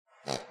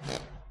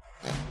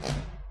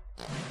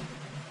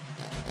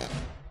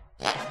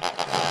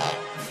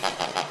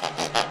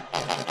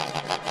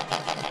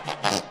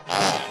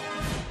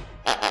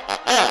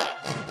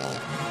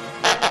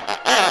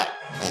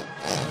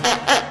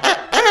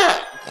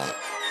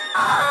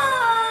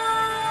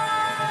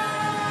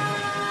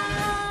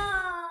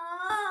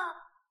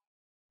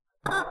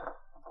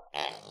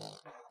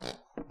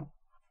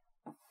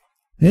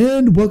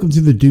And welcome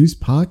to the Deuce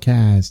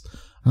Podcast.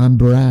 I'm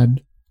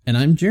Brad. And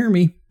I'm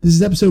Jeremy. This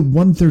is episode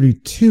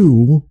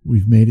 132.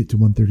 We've made it to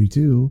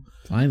 132.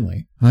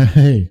 Finally.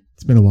 Hey,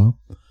 it's been a while.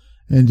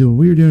 And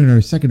we're doing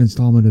our second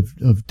installment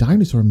of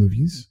dinosaur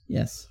movies.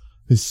 Yes.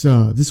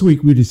 This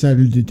week we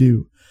decided to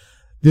do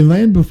The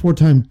Land Before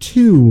Time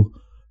 2,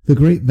 The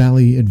Great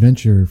Valley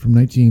Adventure from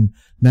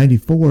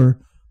 1994,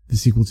 the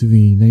sequel to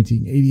the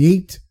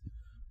 1988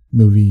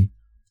 movie,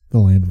 The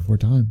Land Before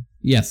Time.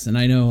 Yes, and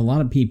I know a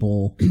lot of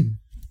people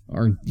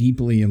are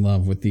deeply in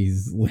love with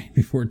these Land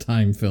Before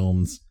Time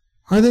films.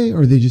 Are they? Or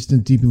are they just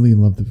deeply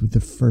in love with the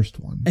first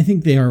one? I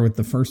think they are with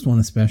the first one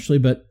especially,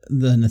 but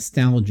the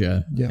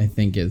nostalgia, I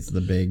think, is the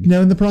big...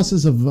 Now, in the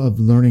process of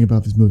learning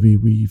about this movie,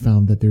 we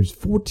found that there's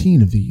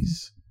 14 of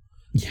these.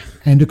 Yeah.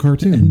 And a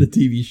cartoon. And a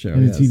TV show,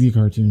 And a TV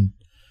cartoon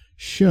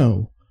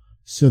show.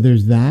 So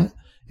there's that.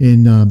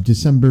 In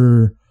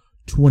December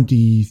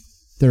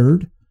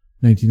 23rd,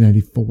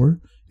 1994,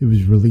 it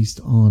was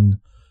released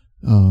on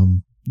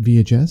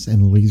VHS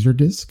and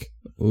Laserdisc.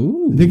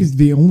 Ooh. I think it's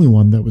the only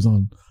one that was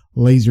on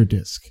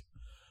Laserdisc.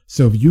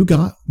 So if you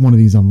got one of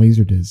these on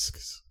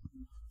Laserdiscs,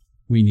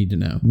 we need to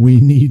know. We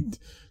need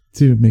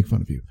to make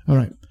fun of you. All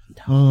right.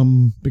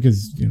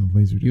 Because,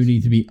 Laserdisc. You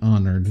need to be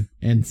honored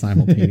and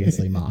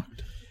simultaneously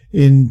mocked.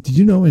 Did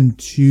you know in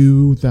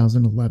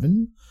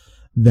 2011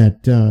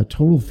 that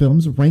Total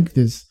Films ranked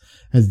this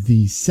as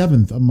the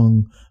 7th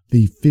among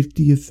the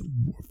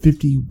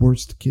 50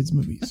 worst kids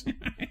movies?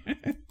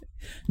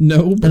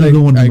 No, but I don't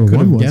know what I number could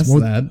one have was. guessed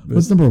that.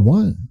 What's number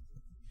one?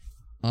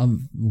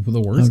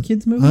 The worst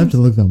kids movies? I have to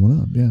look that one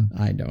up, yeah.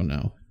 I don't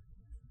know.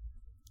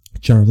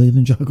 Charlie and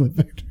the Chocolate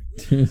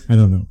Factory. I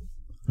don't know.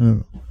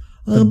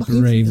 The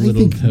brave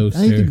little toaster.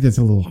 I think that's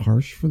a little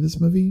harsh for this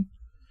movie.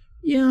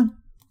 Yeah.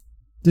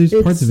 There's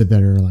parts of it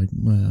that are like,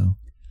 wow.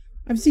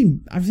 I've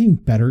seen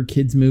better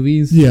kids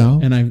movies. Yeah.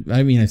 And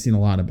I've seen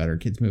a lot of better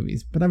kids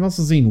movies, but I've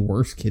also seen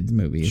worse kids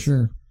movies.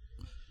 Sure.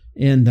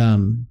 And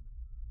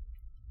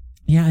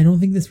I don't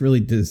think this really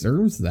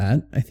deserves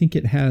that. I think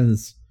it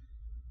has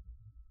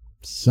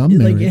some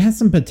merit. It has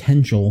some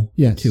potential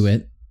to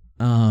it.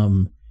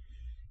 And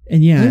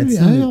yeah,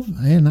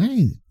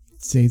 I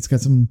say it's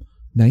got some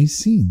nice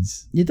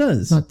scenes. It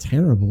does. It's not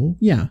terrible.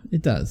 Yeah,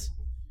 it does.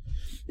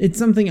 It's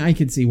something I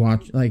could see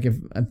watch. Like if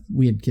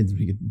we had kids,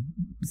 we could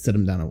sit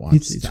them down and watch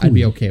these. I'd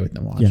be okay with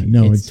them watching.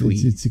 Yeah, no, it's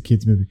a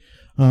kids movie.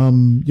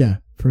 Yeah,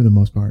 for the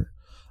most part.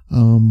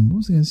 What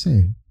was I going to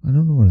say? I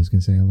don't know what I was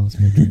going to say. I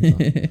lost my train of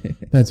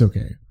thought. That's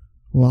okay.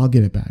 Well, I'll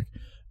get it back.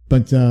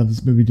 But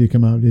this movie did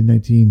come out in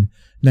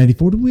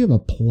 1994. Do we have a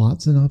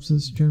plot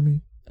synopsis,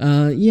 Jeremy?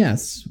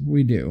 Yes,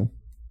 we do.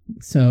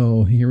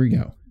 So here we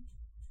go.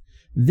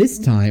 This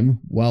time,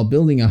 while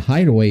building a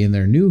hideaway in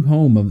their new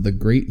home of the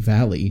Great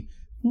Valley,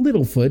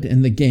 Littlefoot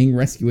and the gang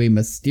rescue a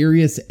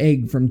mysterious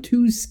egg from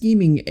two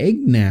scheming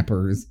egg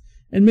nappers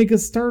and make a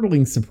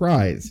startling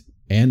surprise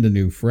and a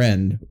new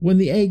friend when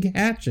the egg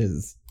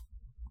hatches.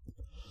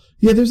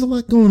 Yeah, there's a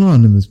lot going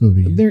on in this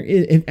movie.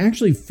 It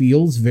actually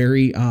feels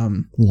very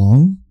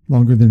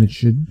longer than it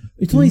should.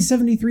 It's only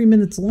 73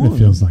 minutes long. It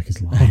feels like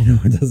it's long. I know,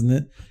 doesn't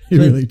it? It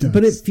really does.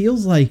 But it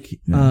feels like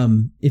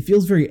it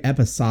feels very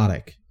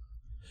episodic.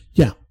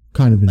 Yeah,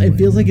 kind of. It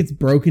feels like it's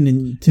broken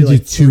into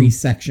like three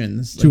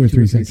sections, two or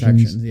three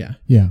sections. Yeah,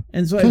 yeah.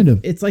 And so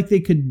it's like they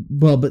could.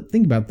 Well, but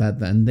think about that.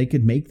 Then they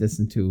could make this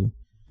into.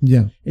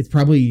 Yeah, it's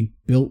probably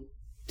built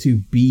to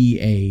be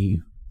a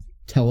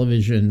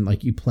television,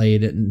 like you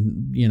played it,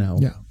 and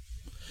Yeah.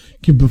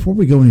 Okay, before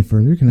we go any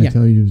further, can I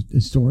tell you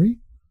a story?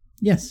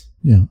 Yes.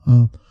 Yeah.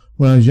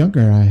 When I was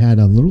younger, I had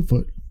a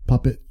Littlefoot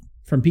puppet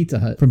from Pizza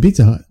Hut.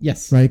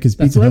 Yes. Right, because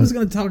that's what I was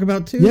going to talk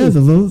about too. Yeah,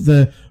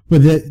 but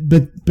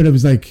it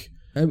was like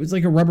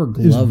a rubber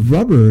glove. It was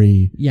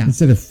rubbery. Yeah.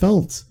 Instead of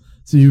felt,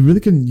 so you really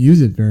couldn't use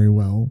it very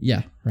well.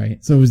 Yeah.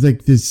 Right. So it was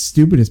like this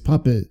stupidest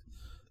puppet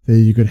that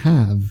you could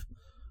have,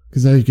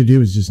 because all you could do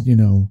is just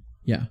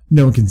Yeah.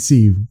 No one can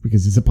see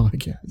because it's a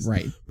podcast.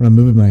 Right. But I'm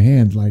moving my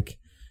hand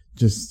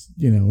just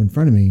in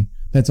front of me.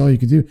 That's all you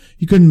could do.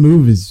 You couldn't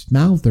move his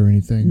mouth or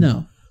anything.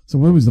 No. So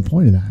what was the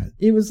point of that?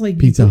 It was like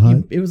Pizza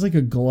Hut. It was like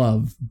a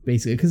glove,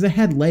 basically, because it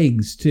had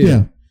legs too.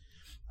 Yeah.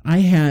 I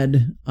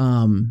had,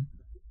 I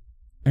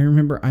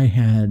remember I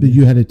had.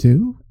 You had it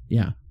too?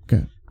 Yeah.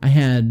 Okay.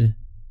 I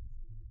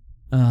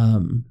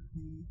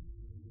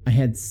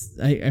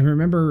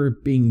remember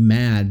being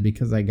mad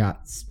because I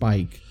got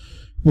Spike.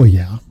 Well,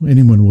 yeah,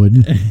 anyone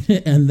would.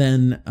 And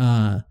then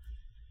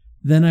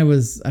I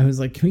was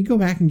like, can we go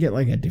back and get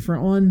like a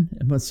different one?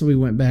 But so we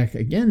went back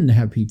again to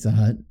have Pizza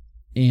Hut,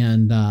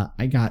 and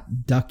I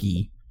got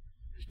Ducky.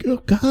 Oh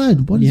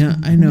God!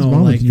 I know.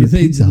 Like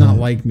they did not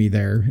like me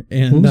there.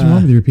 And what was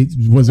wrong with your pizza?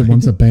 Was it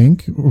once a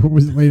bank, or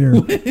was it later?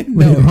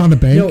 No, on a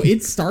bank. No,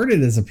 it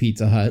started as a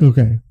Pizza Hut.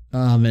 Okay.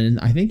 And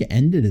I think it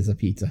ended as a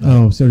Pizza Hut.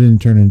 Oh, so it didn't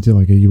turn into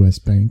like a U.S.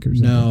 bank or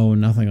something? No,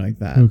 nothing like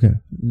that. Okay.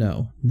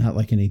 No, not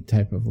like any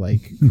type of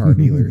like car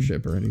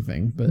dealership or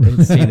anything, but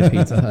it stayed a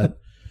Pizza Hut.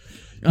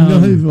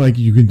 Like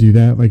you could do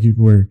that, like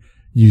where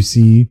you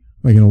see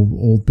like an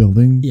old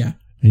building. Yeah.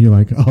 And you're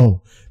like,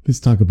 oh, this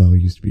Taco Bell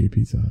used to be a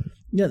Pizza Hut.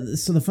 Yeah,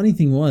 so the funny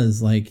thing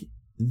was, like,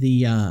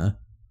 the...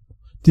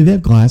 Did they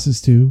have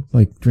glasses, too?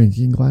 Like,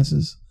 drinking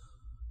glasses?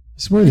 I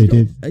swear they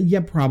did.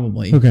 Yeah,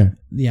 probably. Okay.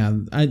 Yeah,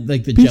 I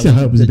like the Pizza jelly,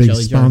 Hut was a the big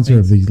jelly jar sponsor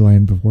of things. the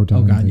Land Before Time.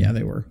 Oh, God, thing. yeah,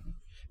 they were.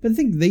 But I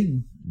think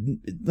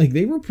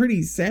they were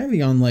pretty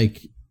savvy on,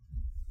 like...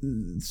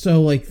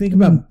 So, like, think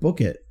about Book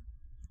It.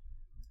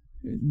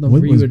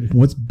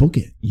 What's Book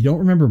It? You don't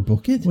remember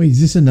Book It? Wait,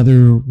 is this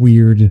another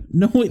weird...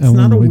 No, it's Illinois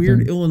not a weird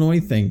thing? Illinois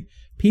thing.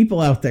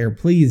 People out there,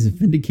 please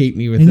vindicate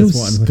me with I know this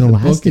one.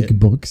 Scholastic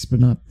books, but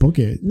not Book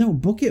It. No,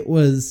 Book It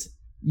was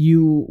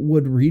you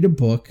would read a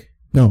book.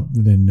 No,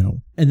 then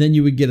no. And then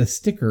you would get a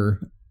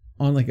sticker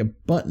on like a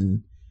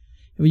button.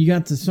 And when you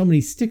got to so many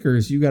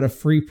stickers, you got a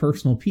free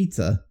personal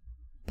pizza.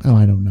 Oh,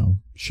 I don't know.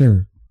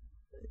 Sure.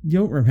 You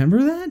don't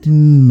remember that?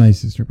 My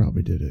sister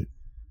probably did it.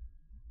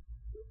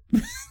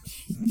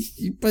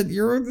 But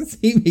you're the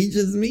same age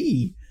as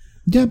me.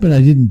 Yeah, but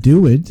I didn't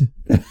do it.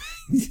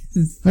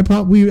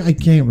 I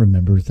can't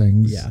remember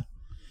things. Yeah.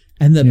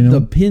 And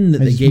the pin that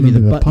they gave you,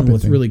 the button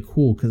was really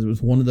cool because it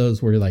was one of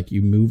those where like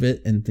you move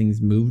it and things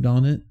moved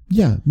on it.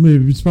 Yeah,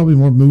 it's probably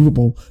more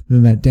movable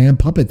than that damn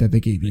puppet that they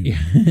gave you.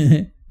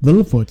 Yeah.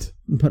 Littlefoot.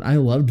 But I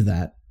loved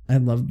that. I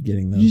loved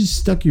getting those. You just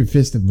stuck your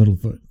fist in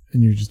Littlefoot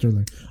and you're just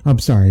like, I'm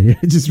sorry.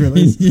 I just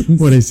realized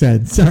what I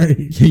said.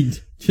 Sorry.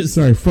 Just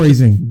sorry,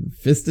 phrasing.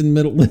 Fist in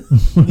middle.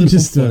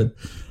 Just all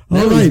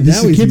right.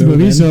 This is a kids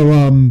movie,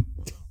 so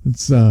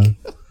let's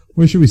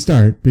where should we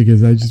start?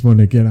 Because I just want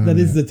to get on. That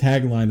is the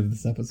tagline of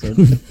this episode.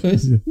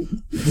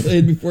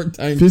 Land Before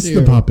Time. Fist 2.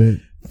 The puppet.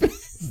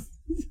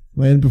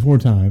 Land Before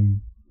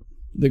Time.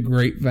 The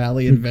Great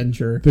Valley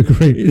Adventure. The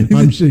Great.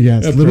 I'm sure.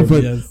 Yes.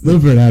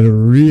 Littlefoot had a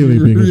really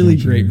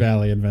great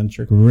Valley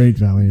Adventure. Great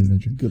Valley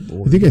Adventure. Good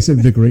Lord. I think I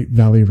said the Great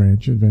Valley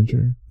Ranch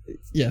Adventure.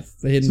 Yes,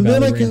 the Hidden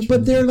Valley Ranch.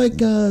 But they're like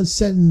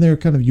set in their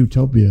kind of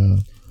utopia.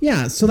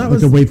 Yeah. So that like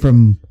was away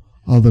from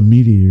all the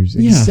meteors,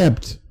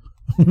 except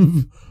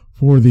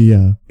for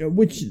the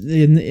which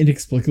they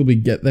inexplicably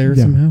get there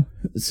somehow.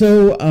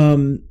 So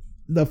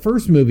the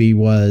first movie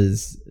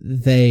was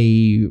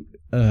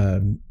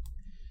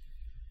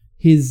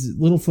his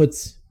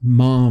Littlefoot's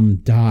mom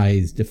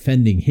dies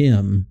defending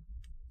him,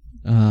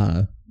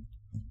 and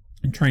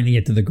trying to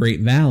get to the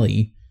Great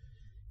Valley,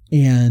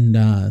 and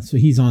so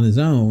he's on his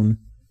own,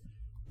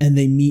 and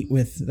they meet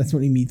with. That's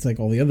when he meets like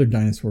all the other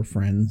dinosaur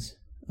friends.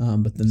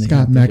 But then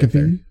Scott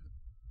McAfee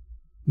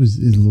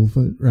is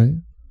Littlefoot, right?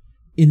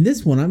 In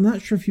this one, I'm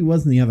not sure if he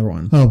was in the other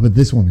one. Oh, but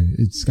this one,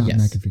 it's Scott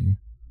McAfee.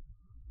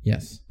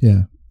 Yes.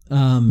 Yeah.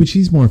 Which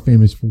he's more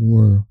famous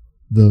for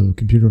the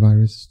computer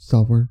virus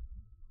software.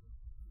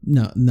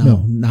 No,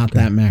 not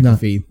that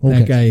McAfee. No.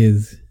 That guy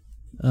is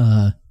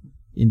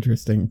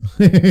interesting.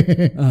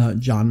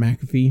 John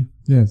McAfee.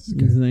 Yes.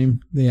 Is his name.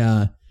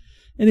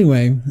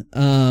 Anyway,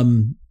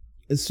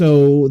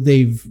 so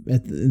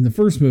in the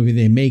first movie,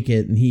 they make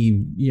it, and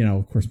he,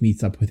 of course,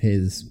 meets up with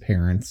his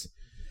parents.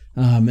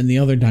 And the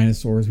other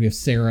dinosaurs, we have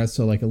Sarah,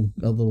 so like a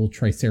little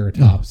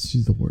triceratops. Oh,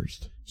 she's the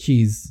worst.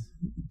 She's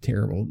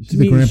terrible. She's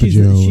the Grandpa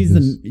Joe.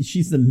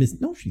 She's the Miss.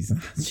 No, she's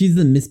not. She's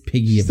the Miss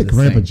Piggy of this thing. She's the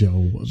Grandpa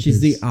Joe.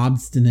 She's the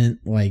obstinate,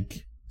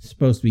 like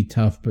supposed to be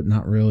tough but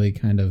not really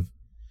kind of.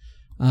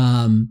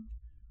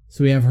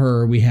 So we have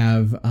her. We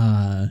have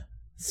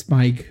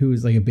Spike, who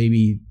is like a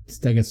baby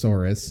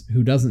Stegosaurus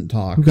who doesn't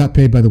talk. Who got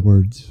paid by the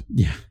words?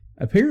 Yeah.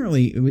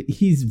 Apparently,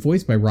 he's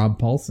voiced by Rob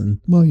Paulson.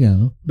 Well,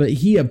 yeah. But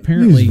he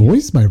apparently... He was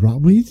voiced by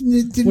Rob. He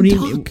didn't when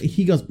talk.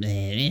 He goes...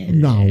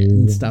 No.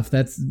 And stuff.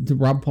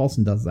 Rob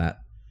Paulson does that.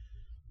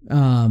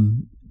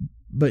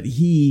 But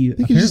he...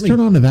 You can just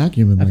turn on the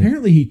vacuum.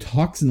 Apparently, he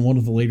talks in one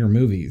of the later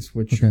movies,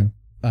 which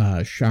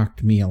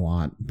shocked me a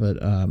lot. But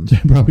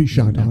probably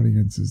shocked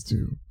audiences,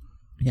 too.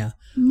 Yeah.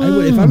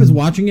 If I was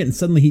watching it and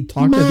suddenly he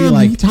talked, I'd be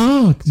like... he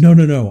talked.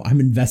 No. I'm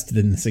invested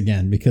in this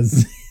again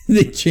because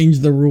they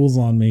changed the rules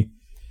on me.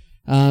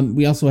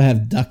 We also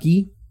have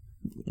Ducky,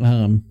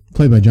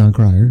 played by John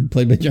Cryer.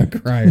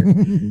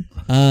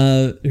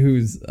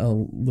 Who's a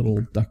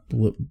little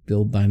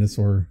duck-billed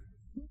dinosaur.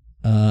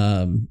 I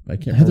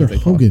can't remember. Heather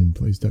Hogan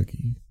plays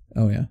Ducky.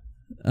 Oh yeah.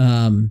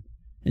 And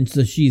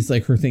so she's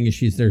like, her thing is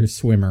she's their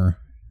swimmer,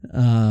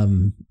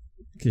 because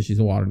she's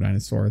a water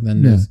dinosaur. And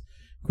then there's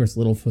of course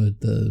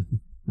Littlefoot, the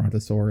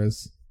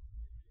Brontosaurus.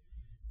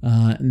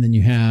 And then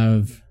you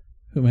have,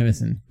 who am I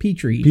missing?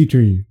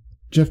 Petrie.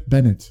 Jeff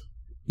Bennett.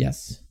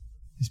 Yes.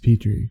 Is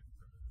Petrie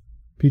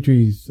 /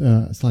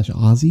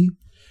 Ozzy.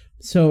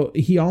 So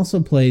he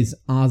also plays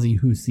Ozzy,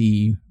 who's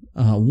the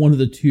one of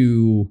the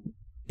two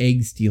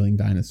egg-stealing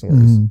dinosaurs.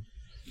 Mm-hmm.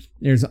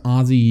 There's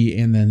Ozzy,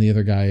 and then the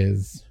other guy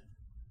is,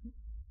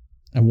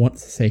 I want to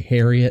say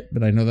Harriet,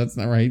 but I know that's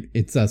not right.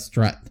 It's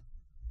Strut.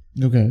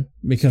 Okay.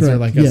 Because they're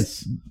like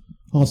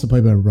also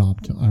played by Rob.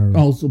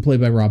 Also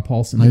played by Rob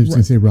Paulson. I was going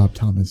to say Rob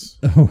Thomas.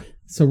 Oh,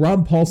 so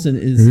Rob Paulson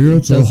does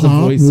the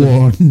voice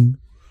one.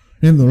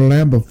 In the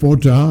Land Before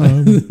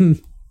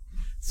Time.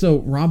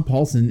 So Rob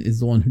Paulson is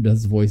the one who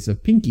does the voice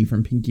of Pinky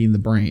from Pinky and the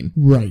Brain.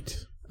 Right.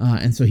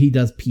 And so he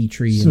does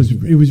Petrie. So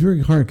it was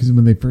very hard because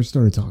when they first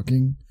started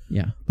talking,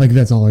 like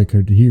that's all I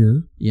could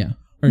hear. Yeah.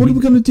 What are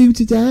we gonna do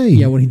today?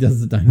 Yeah, when he does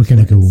the dinosaur. We're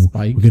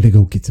gonna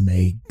go get some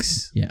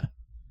eggs. Yeah.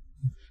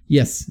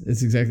 Yes,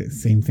 it's exactly the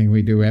same thing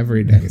we do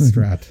every day,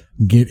 Strat.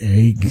 Get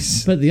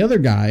eggs. But the other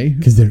guy,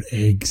 because they're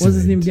eggs. What's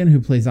his name again? Who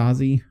plays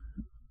Ozzy?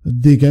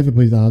 The guy that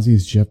plays Ozzy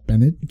is Jeff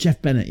Bennett.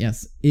 Jeff Bennett,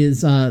 yes,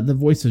 is the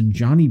voice of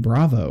Johnny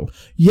Bravo.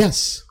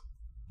 Yes.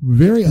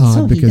 Very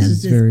odd because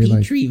it's very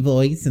like Petrie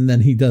voice, and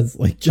then he does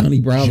like Johnny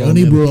Bravo.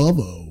 Johnny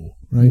Bravo,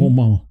 right?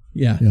 Oh,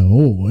 yeah. Yeah.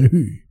 Oh,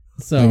 hey.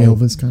 So like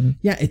Elvis kind of.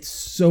 Yeah, it's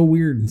so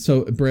weird.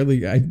 So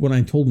Bradley, when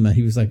I told him that,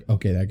 he was like,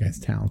 "Okay, that guy's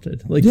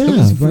talented." Like yeah, that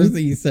was the first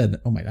thing he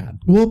said. Oh my god.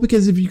 Well,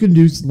 because if you can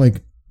do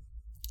like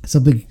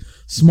something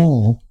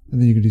small,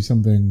 and then you can do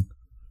something,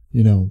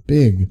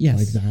 big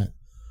like that,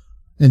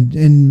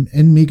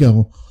 and me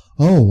go,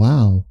 oh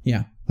wow,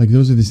 yeah, like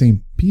those are the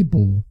same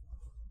people.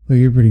 Like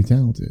you're pretty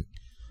talented.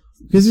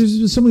 Because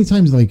there's so many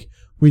times like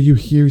where you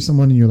hear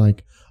someone and you're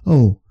like,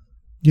 oh,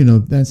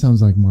 that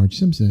sounds like Marge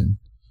Simpson.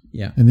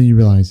 Yeah. And then you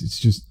realize it's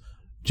just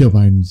Joe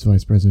Biden's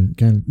vice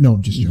president. No,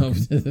 I'm just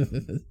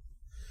joking.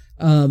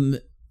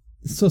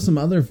 So some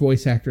other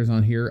voice actors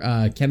on here.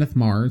 Kenneth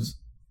Mars.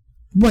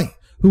 Right.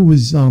 Who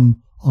was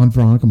on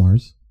Veronica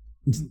Mars.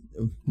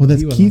 Well,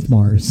 that's Keith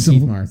Mars.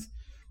 Keith Mars.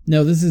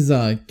 No, this is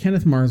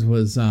Kenneth Mars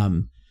was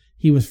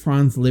he was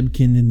Franz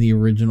Libkin in the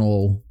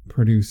original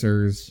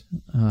Producers.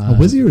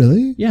 Was he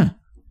really? Yeah.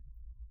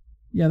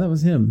 Yeah, that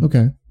was him.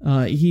 Okay.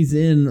 He's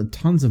in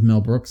tons of Mel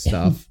Brooks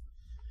stuff.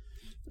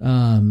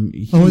 I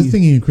was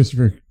thinking of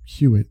Christopher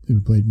Hewitt,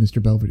 who played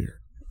Mr.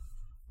 Belvedere,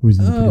 who was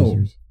in the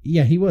Producers.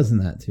 Yeah, he was in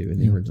that too, in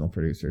the original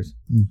Producers.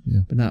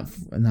 Yeah, but not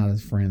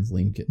as Franz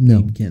Liebkind.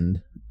 No.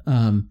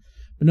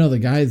 But no, the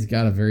guy's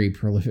got a very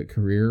prolific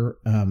career.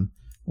 A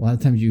lot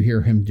of times you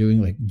hear him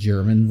doing like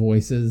German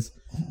voices.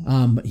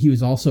 But he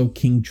was also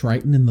King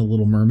Triton in The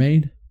Little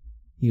Mermaid.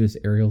 He was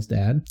Ariel's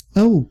dad.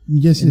 Oh,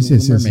 yes.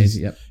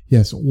 Yep.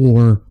 Yes,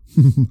 or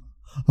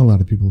a lot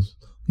of people's,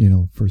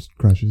 first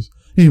crushes.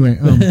 Anyway,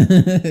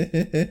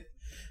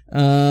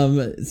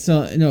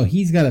 so no,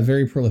 he's got a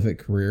very prolific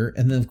career,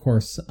 and then of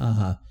course,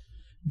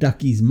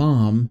 Ducky's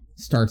mom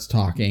starts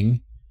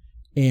talking,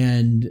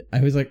 and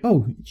I was like,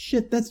 "Oh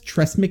shit, that's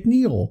Tress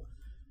MacNeille."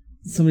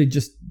 Somebody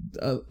just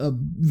a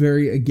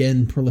very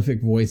again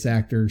prolific voice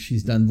actor.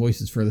 She's done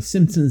voices for The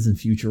Simpsons and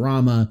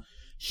Futurama.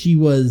 She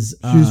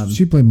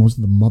played most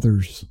of the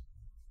mothers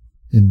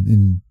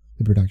in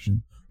the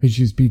production.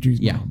 She was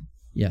Petrie's mom.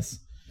 Yes,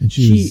 and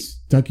she was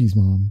Ducky's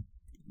mom.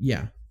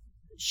 Yeah.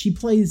 She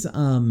plays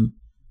Tress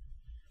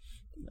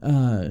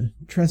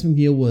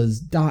MacNeille was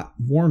Dot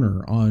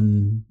Warner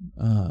on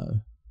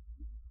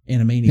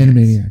Animaniacs.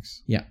 Animaniacs.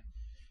 Yeah.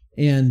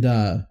 And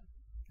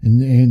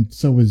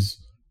so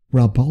was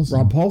Rob Paulson.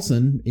 Rob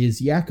Paulson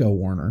is Yakko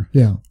Warner.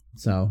 Yeah.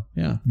 So,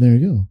 yeah. There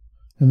you go.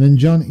 And then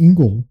John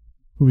Ingle,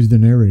 who was the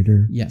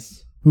narrator.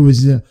 Yes. Who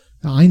was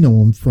I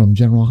know him from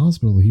General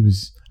Hospital. He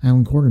was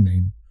Alan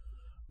Quartermain.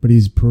 But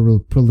he's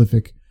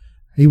prolific.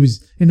 He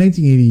was in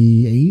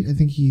 1988. I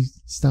think he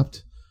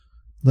stopped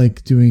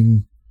like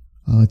doing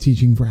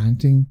teaching for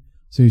acting.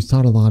 So he's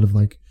taught a lot of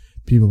like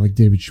people like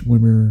David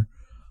Schwimmer,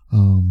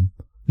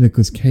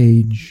 Nicolas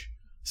Cage,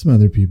 some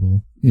other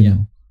people, you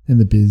know, in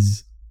the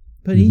biz.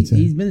 But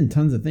he's been in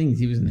tons of things.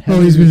 He was in Heathers.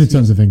 Oh, he's been in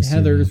tons of things.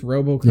 Heathers, too,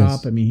 RoboCop.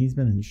 Yes. I mean, he's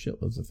been in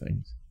shitloads of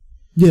things.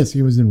 Yes,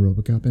 he was in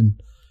RoboCop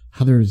and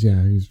Heathers.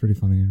 Yeah, he was pretty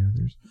funny in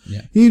Heathers.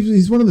 Yeah,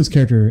 he's one of those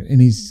characters,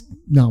 and he's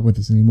not with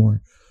us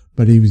anymore.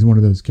 But he was one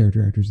of those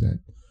character actors that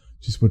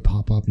just would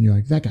pop up, and you're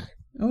like, that guy.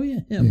 Oh yeah,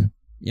 him.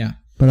 Yeah.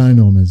 But I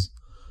know him as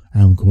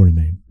Alan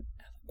Quartermain,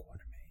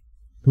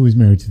 who was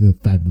married to the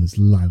fabulous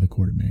Lila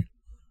Quartermain,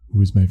 who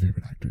was my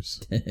favorite actress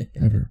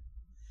ever.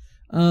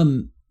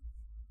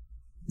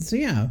 So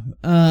yeah.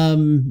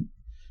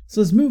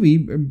 So this movie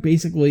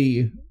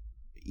basically,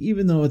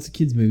 even though it's a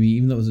kids movie,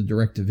 even though it was a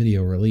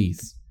direct-to-video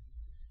release,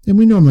 and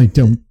we normally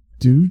don't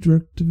do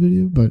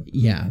direct-to-video, but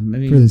yeah, I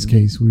mean, for this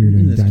case, we were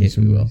doing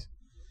dinosaur movies.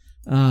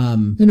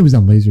 And it was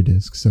on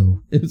Laserdisc,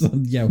 so it was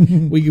on. Yeah,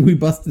 we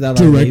busted out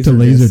direct to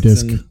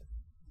Laserdisc,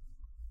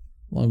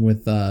 along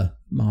with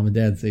Mom and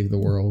Dad Save the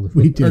World.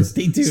 We did.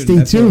 Stay tuned.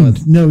 Stay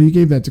tuned. No, you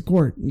gave that to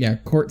Court. Yeah,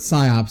 Court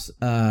Psyops.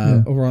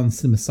 Over on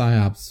Cinema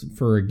Psyops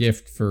for a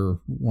gift for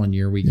 1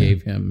 year. We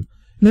gave him.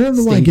 And I don't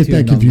know why I get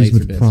that confused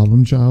with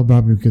Problem Child,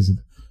 probably because of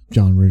the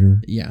John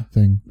Ritter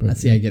thing. But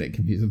I get it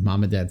confused with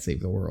Mom and Dad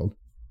Save the World.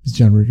 Is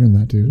John Ritter in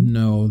that too?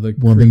 No,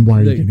 then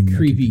why are you getting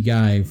creepy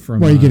guy from?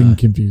 Why are you getting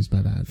confused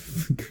by that?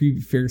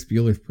 Ferris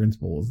Bueller's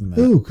Principal is in that.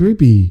 Oh,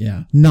 creepy!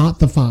 Yeah, not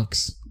the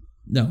fox.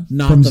 No,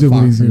 not from the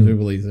fox from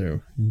Zoobly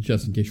Zoo.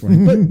 Just in case you're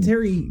wondering,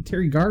 but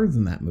Terry Gard's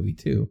in that movie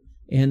too,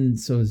 and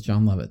so is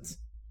John Lovitz.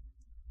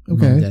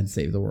 Okay, Mom and Dad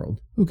Save the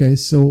World. Okay,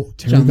 so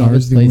Terry Garr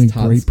is the only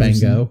Todd great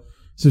Spango. person.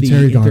 So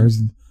Terry Garr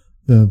is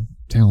the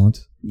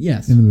talent.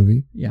 Yes, in the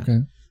movie. Yeah.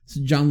 Okay. So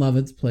John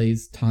Lovitz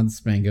plays Todd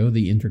Spango,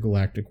 the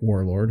intergalactic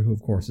warlord, who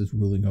of course is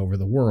ruling over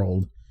the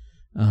world,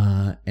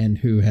 and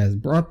who has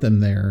brought them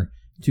there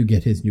to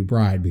get his new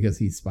bride because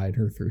he spied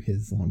her through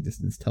his long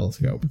distance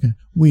telescope. Okay.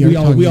 We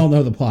all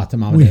know the plot to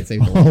Mom and Dad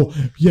Save the World.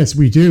 Oh, yes,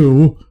 we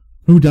do.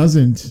 Who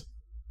doesn't?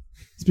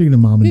 Speaking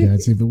of Mom and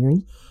Dad Save the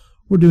World,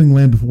 we're doing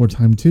Land Before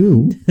Time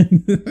 2,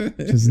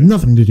 which has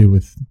nothing to do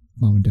with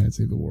Mom and Dad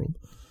Save the World.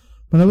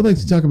 But I would like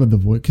to talk about the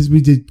voice, because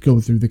we did go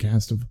through the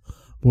cast of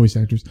voice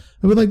actors.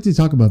 I would like to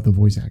talk about the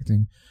voice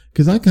acting,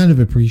 because I kind of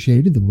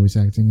appreciated the voice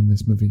acting in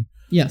this movie.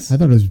 Yes. I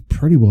thought it was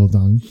pretty well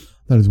done. I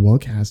thought it was well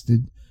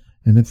casted.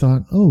 And I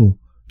thought,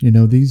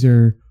 these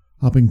are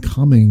up and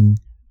coming,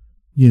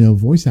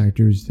 voice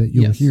actors that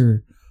you'll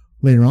hear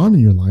later on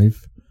in your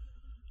life.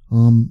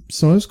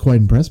 So I was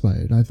quite impressed by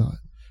it, I thought.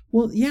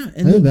 Well, yeah,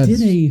 and they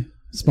did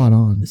spot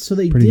on. So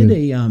they did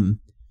good.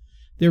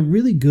 They're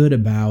really good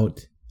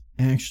about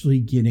actually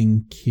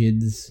getting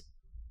kids,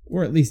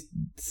 or at least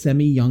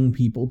semi-young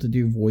people, to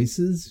do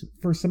voices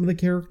for some of the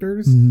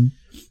characters. Mm-hmm.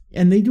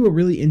 And they do a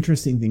really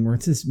interesting thing where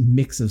it's this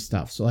mix of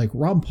stuff. So like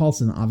Rob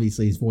Paulsen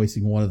obviously is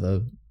voicing one of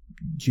the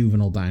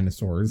juvenile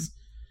dinosaurs,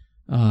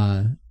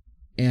 as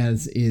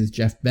is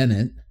Jeff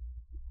Bennett.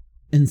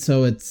 And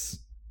so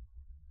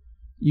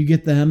you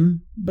get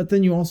them, but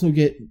then you also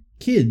get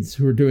kids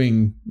who are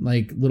doing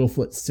like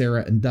Littlefoot,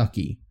 Sarah, and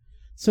Ducky.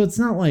 So it's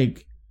not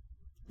like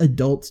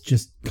adults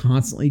just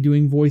constantly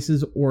doing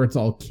voices, or it's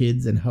all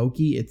kids and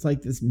hokey. It's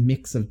like this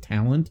mix of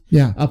talent,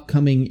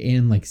 upcoming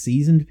and like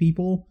seasoned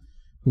people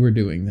who are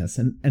doing this.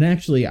 And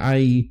actually,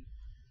 I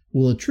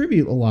will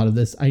attribute a lot of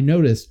this. I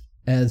noticed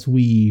as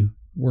we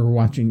were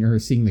watching or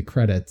seeing the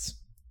credits,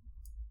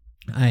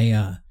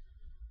 all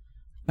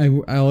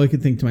I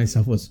could think to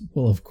myself was,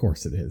 well, of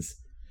course it is.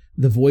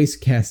 The voice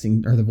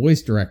casting, or the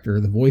voice director,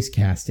 the voice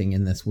casting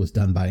in this was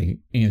done by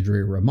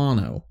Andrea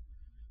Romano,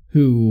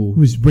 who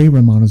was Ray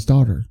Romano's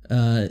daughter.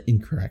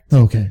 Incorrect.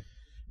 Okay.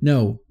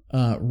 No,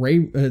 Ray.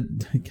 What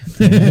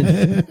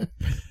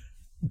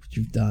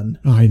you've done?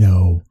 I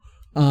know.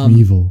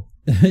 Evil.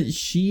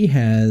 She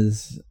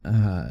has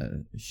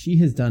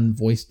done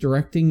voice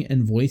directing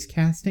and voice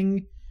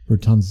casting for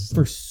tons of stuff.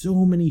 For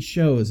so many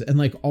shows, and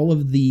like all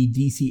of the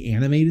DC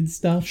animated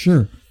stuff.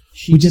 Sure,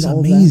 which is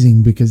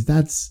amazing because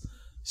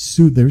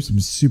there's some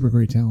super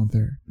great talent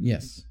there.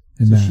 Yes,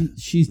 so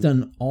she's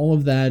done all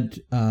of that.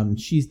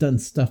 She's done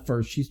stuff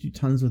she's done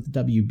tons with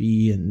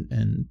WB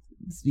and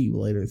Steve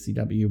later at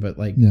CW, but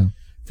like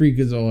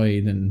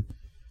Freakazoid and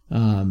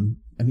I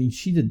mean,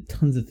 she did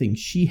tons of things.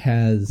 She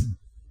has.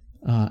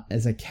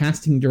 As a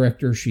casting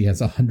director, she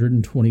has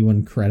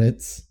 121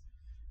 credits.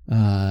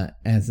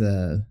 As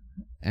a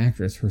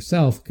actress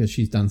herself, because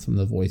she's done some of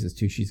the voices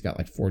too, she's got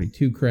like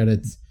 42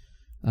 credits.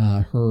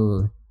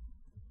 Her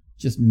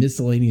just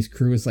miscellaneous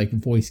crew is like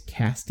voice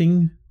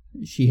casting.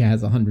 She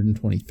has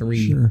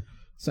 123. Sure.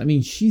 So I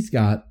mean, she's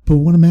got. But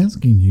what I'm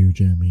asking you,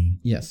 Jeremy.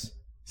 Yes.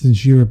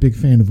 Since you're a big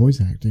fan of voice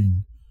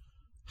acting,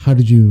 how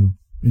did you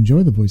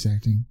enjoy the voice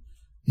acting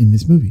in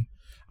this movie?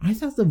 I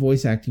thought the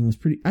voice acting was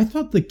pretty. I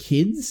thought the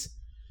kids.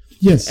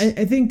 Yes.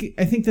 I think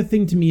the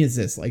thing to me is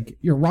this: like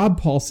your Rob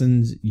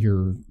Paulsens,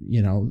 your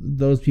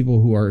those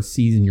people who are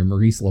seasoned, your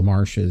Maurice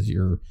LaMarches,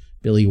 your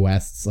Billy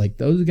Wests, like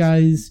those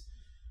guys,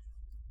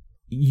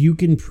 you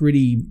can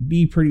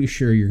be pretty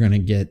sure you're gonna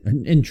get,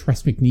 and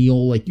Tress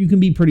MacNeille, like you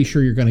can be pretty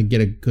sure you're gonna get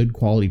a good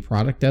quality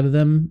product out of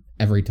them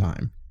every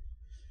time.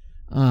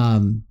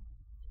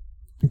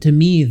 To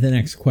me, the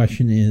next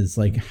question is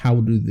like,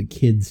 how do the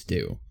kids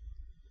do?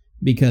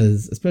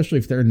 Because especially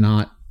if they're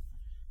not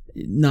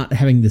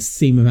having the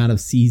same amount of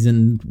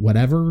seasoned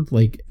whatever,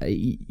 like,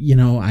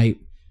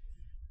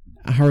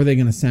 how are they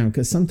going to sound?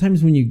 Because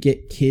sometimes when you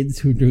get kids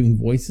who are doing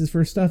voices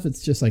for stuff,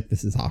 it's just like,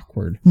 this is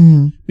awkward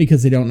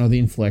because they don't know the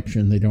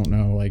inflection. They don't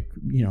know, like,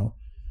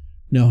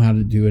 know how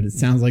to do it. It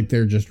sounds like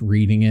they're just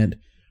reading it.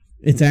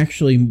 It's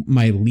actually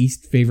my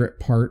least favorite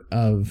part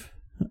of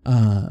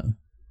The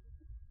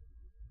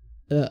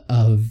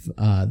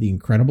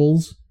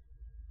Incredibles.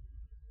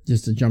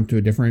 Just to jump to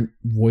a different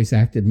voice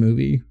acted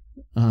movie.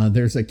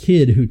 There's a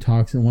kid who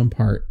talks in one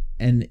part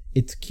and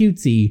it's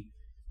cutesy,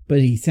 but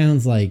he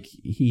sounds like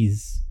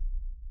he's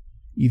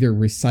either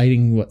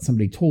reciting what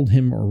somebody told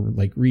him or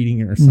like reading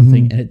it or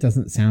something. And it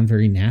doesn't sound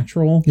very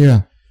natural.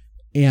 Yeah.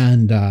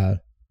 And,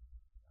 I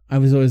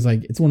was always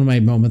like, it's one of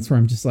my moments where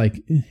I'm just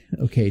like,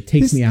 okay, it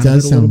takes me out of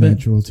it a little bit. This does sound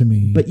natural to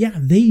me. But yeah,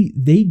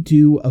 they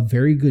do a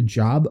very good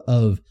job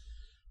of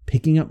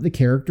picking up the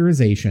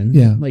characterization.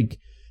 Yeah. Like,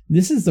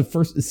 this is the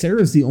first.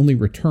 Sarah's the only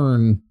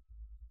return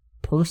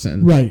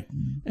person. Right.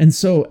 And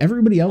so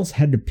everybody else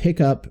had to pick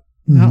up,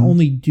 not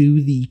only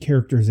do the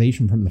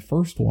characterization from the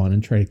first one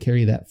and try to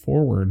carry that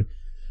forward,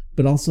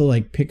 but also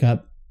like pick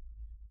up,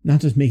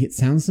 not just make it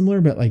sound similar,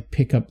 but like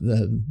pick up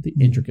the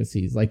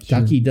intricacies. Like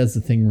Ducky does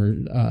the thing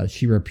where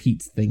she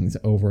repeats things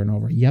over and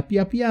over. Yep,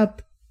 yep,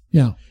 yep.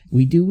 Yeah.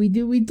 We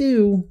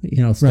do.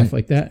 Stuff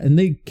like that. And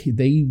they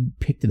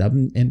picked it up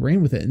and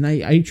ran with it. And I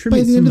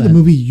attribute by the end of the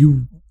movie,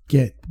 you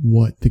get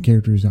what the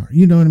characters are.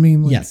 You know what I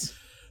mean? Like, yes.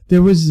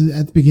 There was,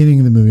 at the beginning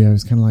of the movie, I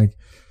was kind of like,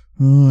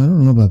 oh, I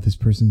don't know about this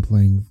person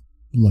playing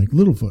like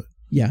Littlefoot.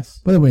 Yes.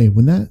 By the way,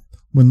 when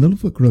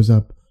Littlefoot grows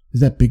up,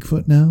 is that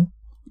Bigfoot now?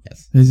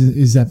 Yes.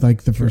 Is that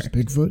like the first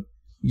Correct. Bigfoot?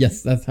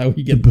 Yes, that's how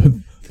we get.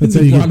 That's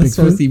the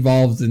Brontosaurus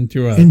evolves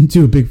into a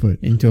Bigfoot,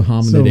 into a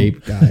hominid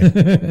ape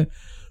guy.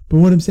 But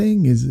what I'm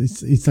saying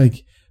is, it's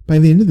like by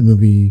the end of the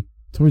movie,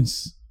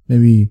 towards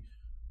maybe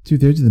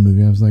 2/3 of the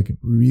movie, I was like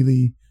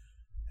really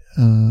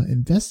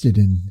invested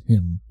in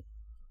him,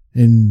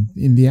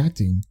 in the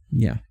acting,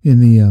 in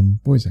the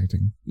voice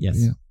acting.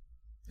 Yes,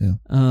 yeah.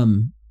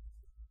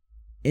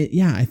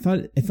 I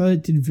thought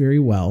it did very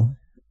well,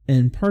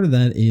 and part of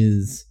that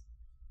is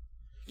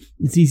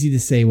it's easy to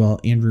say, well,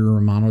 Andrea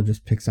Romano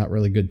just picks out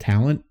really good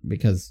talent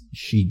because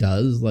she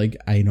does. Like,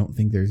 I don't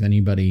think there's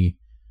anybody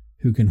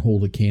who can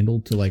hold a candle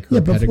to like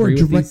her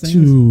pedigree with these things.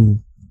 To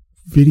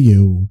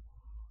video,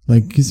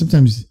 like, because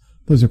sometimes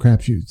those are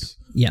crapshoots.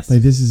 Yes,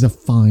 like this is a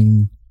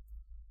fine,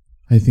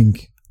 I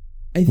think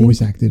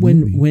voice acted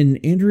movie. When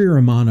Andrea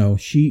Romano,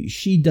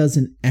 she does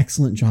an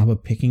excellent job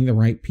of picking the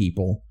right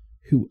people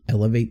who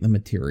elevate the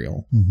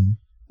material.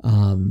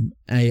 Mm-hmm.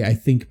 I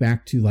think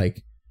back to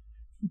like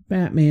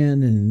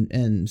Batman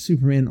and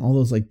Superman, all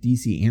those like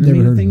DC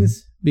animated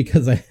things,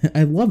 because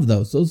I love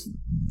those. Those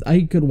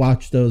I could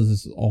watch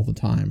those all the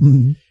time.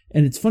 Mm-hmm.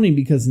 And it's funny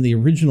because in the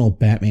original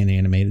Batman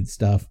animated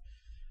stuff,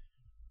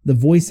 the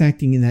voice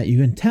acting in that, you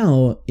can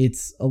tell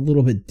it's a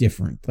little bit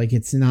different. Like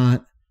it's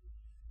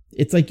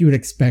like you would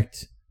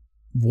expect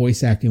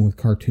voice acting with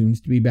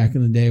cartoons to be back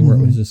in the day, where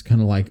it was just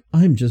kind of like,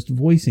 I'm just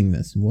voicing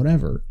this and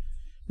whatever.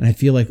 And I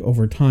feel like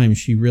over time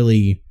she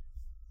really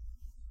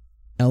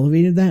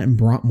elevated that and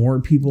brought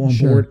more people on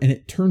board, and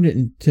it turned it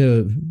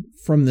into,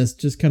 from this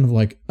just kind of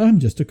like, I'm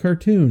just a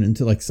cartoon,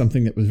 into like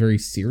something that was very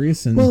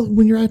serious. And well,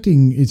 when you're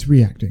acting, it's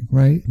reacting,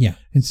 right? Yeah.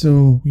 And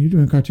so when you're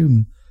doing a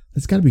cartoon,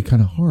 it's got to be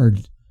kind of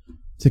hard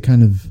to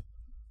kind of,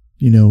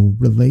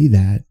 relay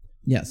that.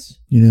 Yes.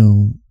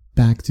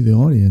 Back to the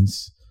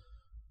audience.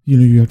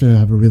 You have to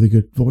have a really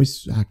good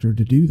voice actor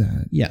to do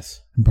that.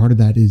 Yes. And part of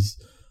that is,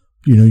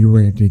 you're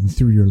reacting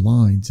through your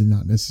lines and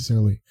not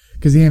necessarily,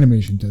 because the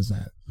animation does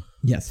that.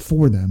 Yes.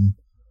 For them,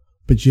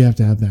 but you have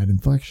to have that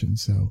inflection.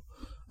 So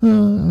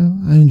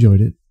I enjoyed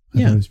it. I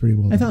thought it was pretty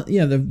well done. I thought,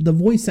 the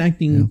voice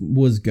acting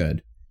was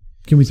good.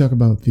 Can we talk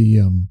about the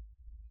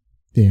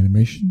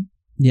animation?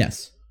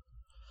 Yes.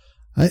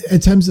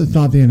 At times I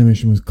thought the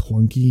animation was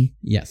clunky.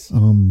 Yes.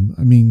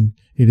 I mean,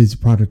 it is a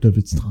product of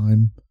its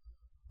time,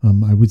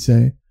 I would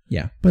say.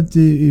 Yeah. But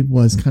it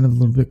was kind of a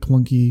little bit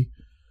clunky.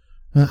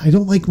 I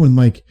don't like when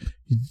like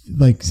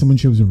someone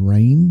shows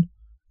rain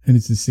and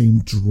it's the same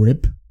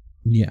drip.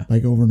 Yeah.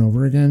 Like over and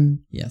over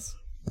again. Yes.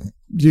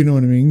 Do you know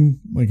what I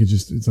mean? Like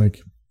it's like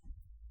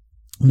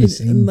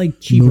it's like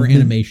cheaper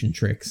animation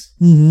tricks.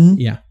 Mm-hmm.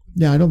 Yeah.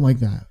 Yeah, I don't like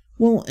that.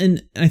 Well,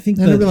 and I think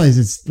I realize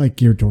it's like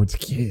geared towards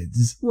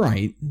kids.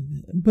 Right.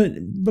 But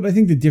I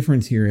think the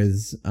difference here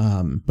is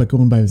but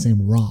going by the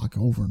same rock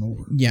over and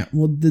over. Yeah.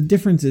 Well, the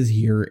difference is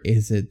here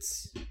is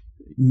it's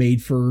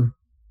made for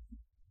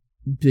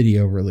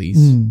video release.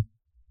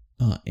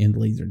 And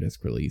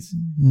Laserdisc release.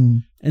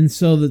 And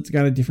so that's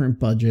got a different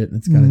budget, and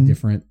it's got a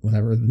different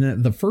whatever.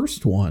 The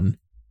first one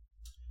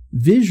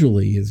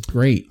visually is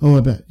great. Oh,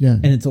 I bet. Yeah.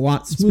 And it's a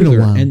lot smoother.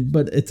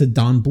 But it's a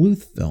Don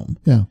Bluth film.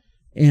 Yeah.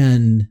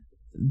 And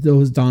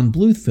those Don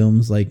Bluth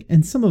films, like,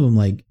 and some of them,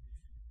 like,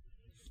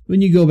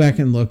 when you go back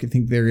and look, I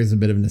think there is a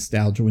bit of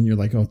nostalgia when you're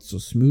like, oh, it's so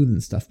smooth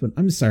and stuff. But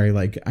I'm sorry,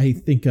 like, I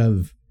think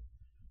of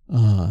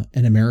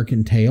An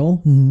American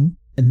Tail. And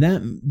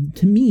that,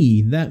 to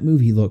me, that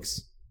movie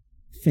looks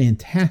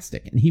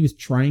fantastic, and he was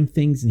trying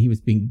things, and he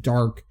was being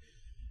dark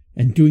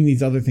and doing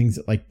these other things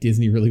that like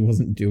Disney really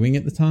wasn't doing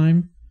at the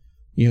time,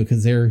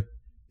 because they're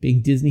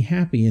being Disney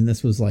happy, and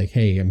this was like,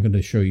 hey, I'm going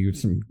to show you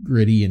some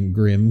gritty and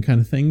grim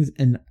kind of things.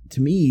 And to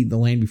me, The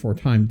Land Before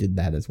Time did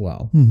that as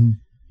well.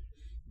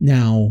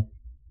 Now,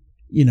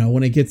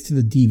 when it gets to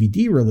the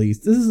DVD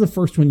release, this is the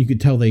first one you could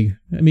tell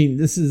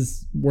this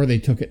is where they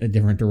took it in a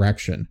different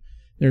direction.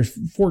 There's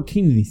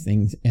 14 of these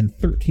things, and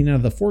 13 out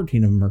of the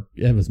 14 of them are,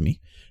 that was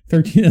me.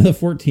 13 of the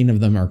 14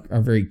 of them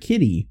are very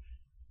kiddie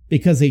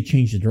because they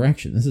changed the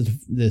direction. This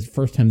is the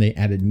first time they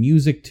added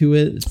music to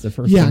it. It's the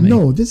first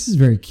time. This is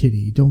very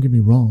kiddie. Don't get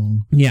me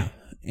wrong. Yeah.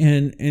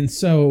 And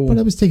so. But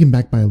I was taken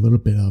back by a little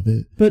bit of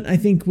it. But I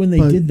think when they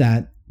did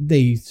that,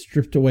 they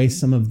stripped away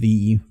some of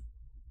the,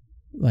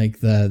 like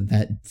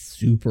that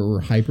super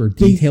hyper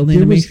detailed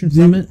animation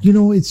from it.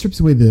 It strips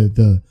away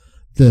the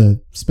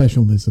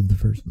specialness of the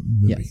first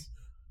movie. Yes.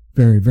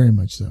 Very, very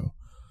much so.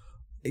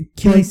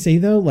 Can I say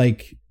though,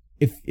 like,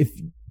 if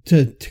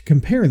to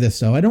compare this,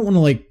 though, I don't want to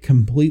like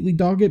completely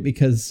dog it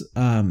because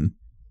I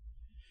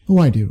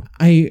do.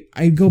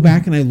 I go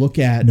back and I look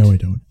at. No, I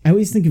don't. I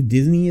always think of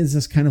Disney as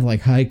this kind of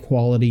like high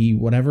quality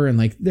whatever, and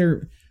like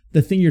they're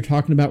the thing you're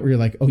talking about where you're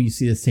like, oh, you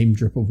see the same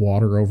drip of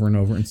water over and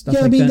over and stuff.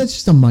 Yeah, like that. That's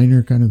just a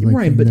minor kind of like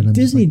right. But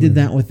Disney did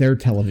that with their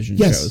television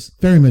shows. Yes,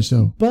 very much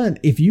so. But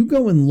if you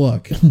go and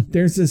look,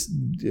 there's this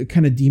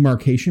kind of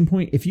demarcation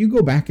point. If you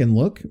go back and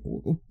look,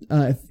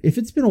 if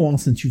it's been a while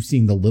since you've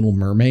seen The Little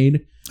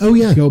Mermaid, oh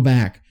yeah, go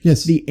back.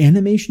 Yes, the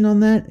animation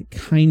on that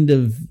kind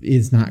of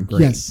is not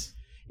great. Yes,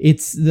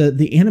 it's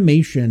the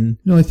animation.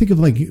 No, I think of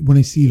like when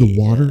I see the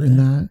water in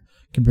that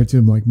compared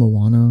to like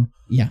Moana.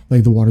 Yeah.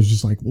 Like the water's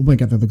just like, oh my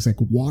God, that looks like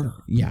water.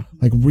 Yeah.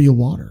 Like real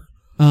water.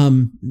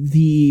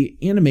 The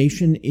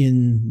animation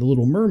in The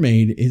Little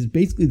Mermaid is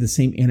basically the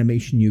same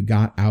animation you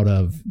got out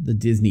of the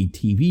Disney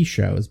TV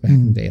shows back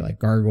in the day, like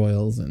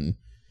Gargoyles and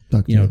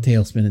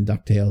Tailspin and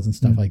DuckTales and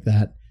stuff like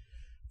that.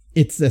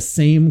 It's the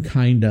same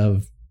kind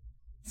of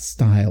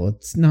style.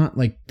 It's not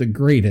like the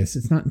greatest.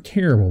 It's not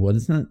terrible, but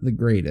it's not the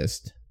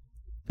greatest.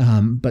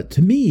 But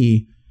to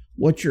me,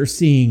 what you're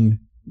seeing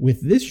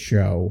with this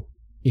show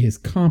is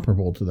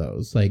comparable to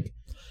those. Like,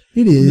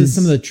 it is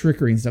some of the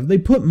trickery and stuff. They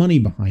put money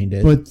behind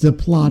it, but the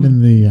plot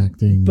and the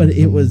acting. But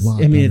it was.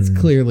 I mean, it's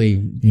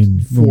clearly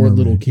for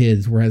little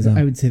kids. Whereas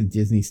I would say the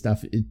Disney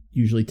stuff, it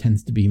usually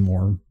tends to be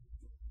more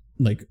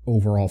like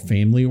overall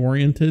family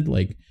oriented.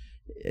 Like,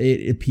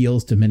 it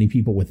appeals to many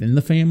people within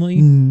the family.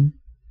 Mm-hmm.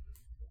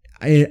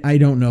 I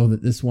don't know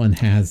that this one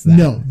has that.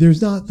 No,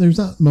 there's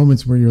not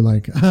moments where you're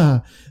like,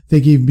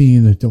 they gave me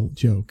an adult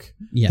joke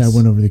that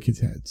went over the kids'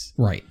 heads.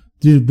 Right.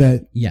 Dude,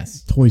 that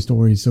Toy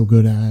Story is so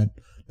good at.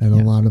 And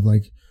a lot of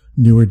like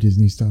newer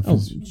Disney stuff.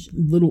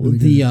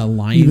 Really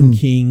Lion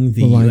King.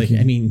 King.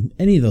 I mean,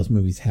 any of those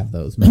movies have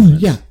those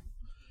moments. Yeah,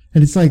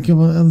 and it's like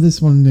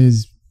this one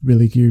is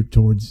really geared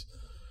towards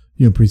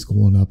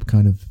preschool and up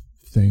kind of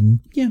thing.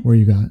 Yeah, where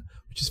you got,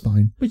 which is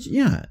fine. Which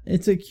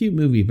it's a cute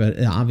movie,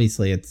 but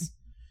obviously it's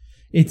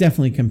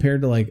definitely compared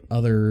to like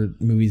other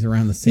movies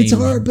around the same. It's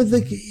hard, but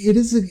like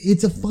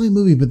it's a fine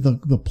movie, but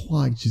the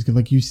plot, just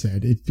like you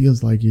said, it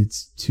feels like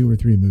it's 2 or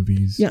 3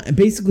 movies. Yeah,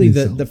 basically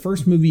the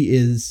first movie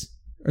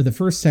the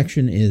first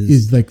section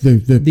is like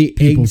the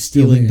egg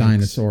stealing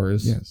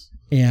dinosaurs. Yes,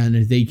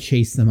 and they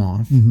chase them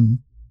off. Mm-hmm.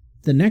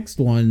 The next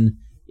one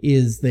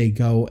is they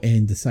go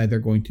and decide they're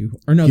going to,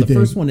 or no, the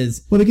first one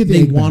is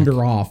they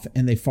wander off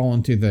and they fall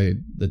into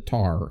the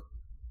tar,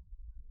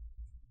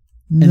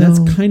 and that's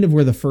kind of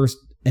where the first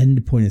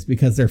end point is,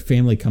 because their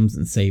family comes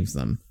and saves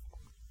them.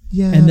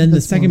 Yeah. And then the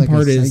second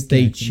part is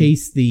they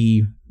chase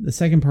the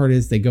second part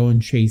is they go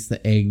and chase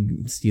the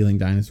egg stealing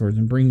dinosaurs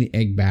and bring the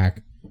egg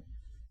back.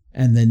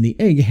 And then the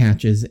egg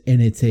hatches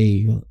and it's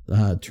a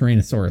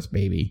Tyrannosaurus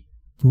baby.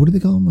 What do they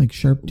call them? Like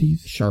sharp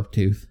teeth? Sharp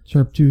tooth.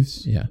 Sharp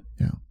tooths? Yeah.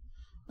 Yeah.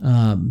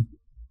 And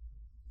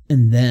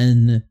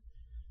then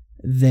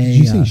they... Did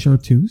you say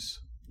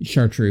chartreuse?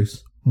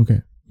 Chartreuse.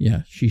 Okay.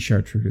 Yeah, she's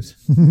chartreuse.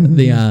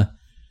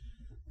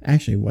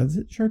 Actually, was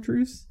it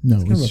chartreuse? No,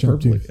 it was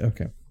sharp tooth.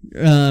 Okay.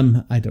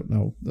 I don't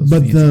know.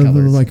 But the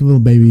like little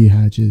baby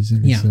hatches.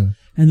 And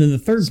and then the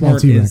third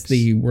part T-Rex.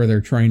 Is where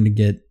they're trying to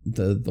get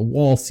the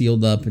wall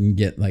sealed up and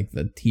get like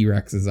the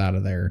T-Rexes out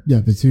of there. Yeah,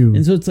 the two.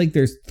 And so it's like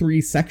there's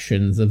 3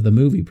 sections of the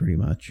movie pretty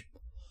much.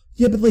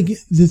 Yeah, but like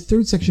the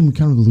third section we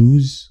kind of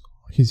lose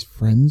his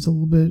friends a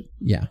little bit.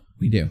 Yeah,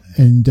 we do.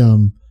 And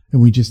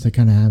we just like,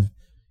 kind of have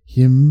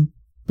him.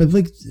 But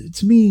like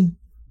to me,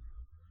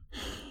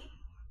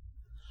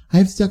 I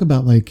have to talk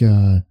about like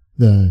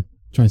the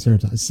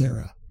Triceratops,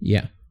 Sarah.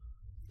 Yeah.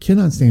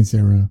 Cannot stand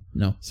Sarah.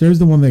 No. Sarah's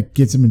the one that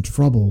gets him in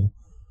trouble.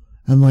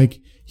 And like,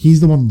 he's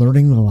the one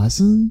learning the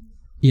lesson.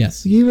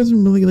 Yes. He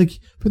doesn't really, like,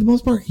 for the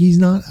most part, he's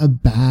not a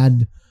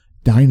bad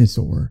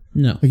dinosaur.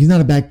 No. Like, he's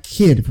not a bad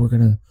kid, if we're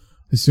going to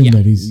assume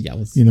that he's,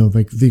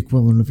 like the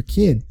equivalent of a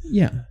kid.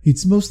 Yeah.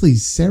 It's mostly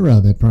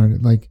Sarah that probably,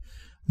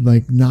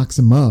 like knocks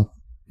him up,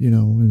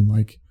 and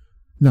like,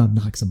 not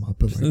knocks him up,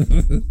 but like...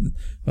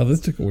 Well, this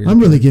took a weird... I'm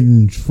really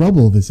getting in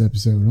trouble this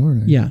episode,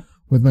 aren't I? Yeah.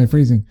 With my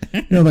phrasing.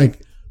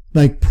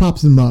 Like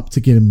props him up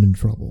to get him in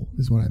trouble,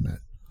 is what I meant.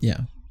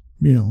 Yeah.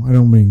 I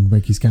don't mean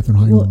like he's Katherine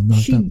Heigl.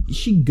 Well,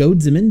 she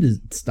goads him into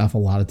stuff a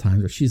lot of times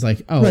where she's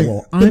like, oh, right.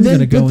 Well, I'm going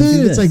to go and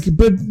do this. Like,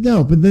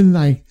 but then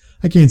I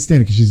can't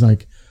stand it because she's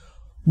like,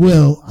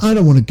 well, I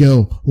don't want to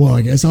go. Well,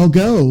 I guess I'll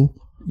go.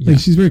 Yeah.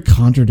 Like, she's very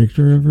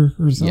contradictory of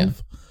herself. Yeah.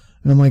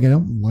 And I'm like, I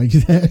don't like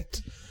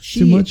that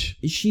too much.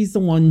 She's the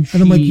one.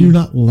 And I'm like, you're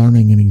not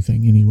learning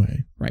anything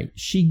anyway. Right.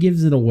 She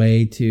gives it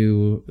away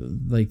to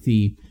like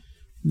the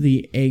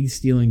egg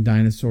stealing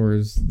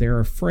dinosaurs.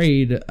 They're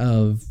afraid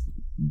of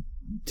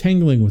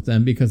tangling with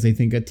them because they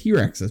think a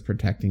T-Rex is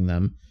protecting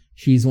them.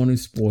 She's the one who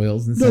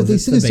spoils and says, they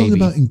sing a song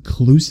about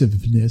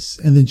inclusiveness,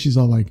 and then she's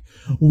all like,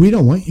 we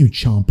don't want you,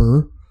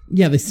 Chomper.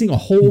 Yeah, they sing a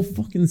whole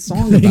fucking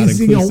song about inclusiveness.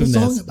 They sing a whole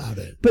song about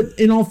it. But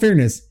in all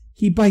fairness,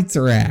 he bites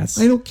her ass.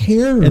 I don't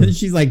care. And then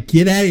she's like,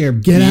 get out of here,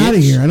 Get out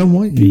of here. I don't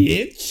want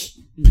you. Bitch.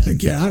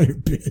 Get out of here,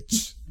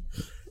 bitch.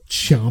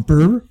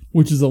 Chomper.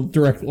 Which is a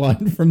direct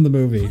line from the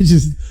movie.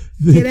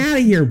 Get out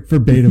of here.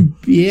 Verbatim.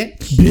 Bitch.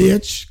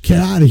 Bitch. Get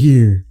out of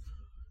here.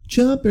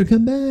 Chomper,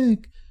 come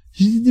back.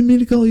 She didn't mean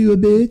to call you a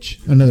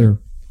bitch. Another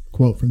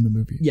quote from the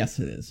movie. Yes,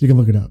 it is. You can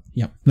look it up.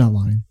 Yep. Not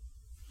lying.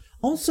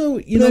 Also,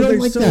 I don't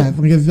like that.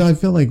 Like, I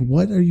feel like,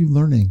 what are you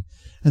learning?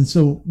 And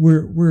so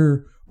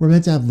we're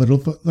meant to have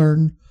Littlefoot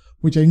learn,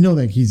 which I know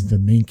that he's the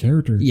main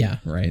character. Yeah,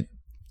 right.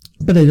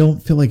 But I don't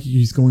feel like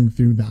he's going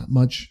through that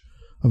much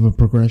of a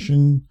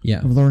progression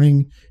of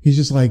learning. He's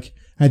just like,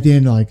 at the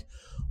end, like,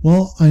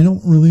 well, I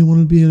don't really want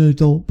to be an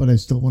adult, but I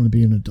still want to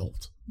be an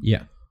adult.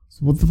 Yeah.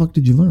 So what the fuck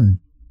did you learn?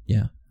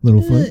 Yeah.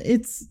 Littlefoot?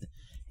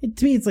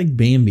 To me, it's like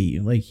Bambi.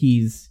 Like,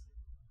 he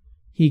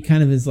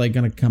kind of is like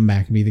going to come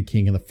back and be the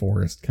king of the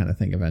forest kind of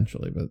thing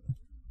eventually, but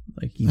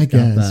Like he's I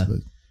got guess, the,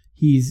 but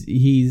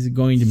he's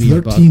going to be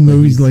a buck, 13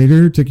 movies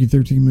later. Took you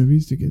 13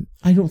 movies to get.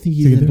 I don't think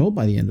he's an adult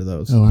by the end of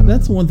those. Oh, I don't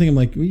That's know. one thing I'm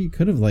like, well, you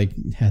could have like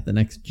had the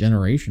next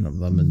generation of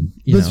them, and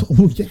you know.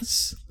 Oh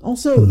yes.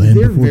 Also, The Land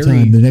they're Before very.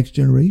 Time, the next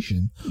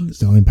generation,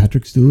 starring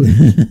Patrick Stewart.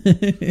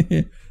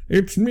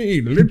 It's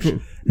me, little.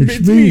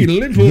 It's me,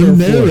 the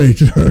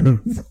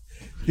narrator.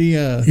 The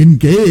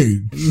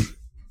Engage.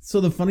 So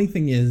the funny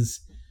thing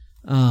is,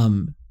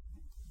 don't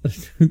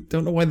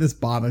know why this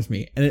bothers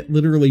me, and it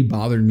literally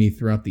bothered me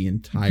throughout the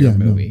entire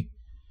movie.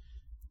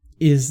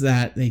 Is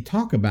that they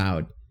talk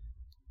about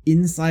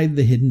inside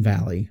the Hidden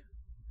Valley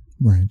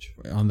Ranch.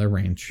 on their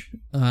ranch.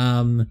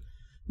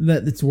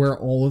 That's where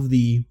all of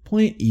the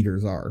plant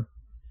eaters are,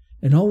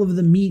 and all of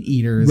the meat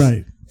eaters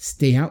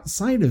stay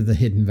outside of the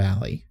Hidden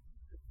Valley.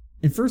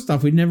 And first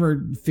off, we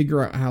never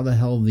figure out how the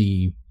hell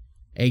the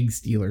egg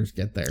stealers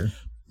get there.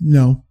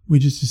 No, we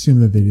just assume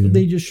that they do.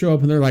 They just show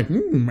up and they're like,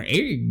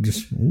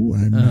 eggs. Oh,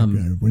 I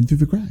went through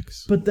the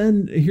cracks. But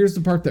then here's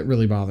the part that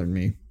really bothered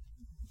me.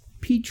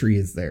 Petrie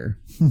is there.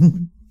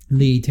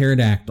 The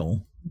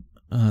pterodactyl,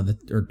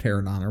 or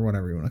pterodon, or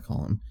whatever you want to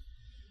call him.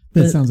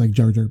 That sounds like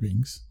Jar Jar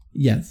Binks.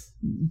 Yes,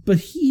 but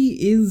he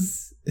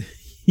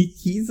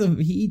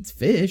eats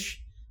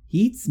fish. He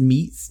eats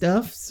meat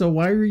stuff. So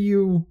why are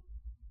you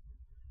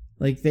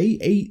like they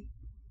ate,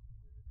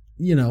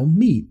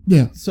 meat?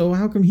 Yeah. So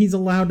how come he's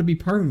allowed to be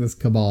part of this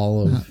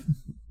cabal of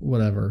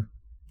whatever?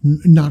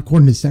 Not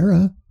according to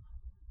Sarah.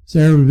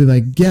 Sarah would be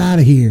like, "Get out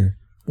of here."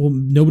 Well,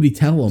 nobody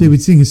tell him. They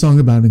would sing a song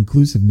about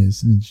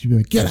inclusiveness, and she'd be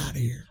like, "Get out of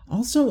here."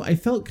 Also, I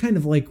felt kind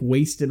of like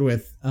wasted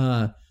with.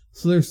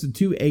 So there's the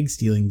two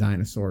egg-stealing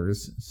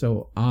dinosaurs.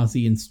 So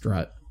Ozzy and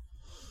Strut.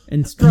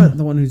 And Strut,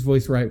 the one who's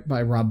voiced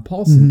by Rob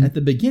Paulson, at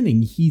the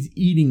beginning, he's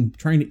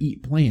trying to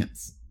eat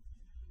plants.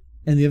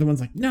 And the other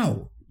one's like,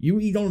 "No, you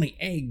eat only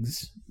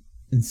eggs."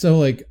 And so,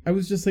 like, I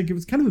was just like, it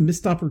was kind of a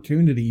missed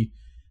opportunity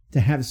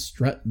to have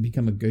Strut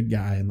become a good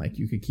guy, and like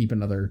you could keep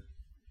another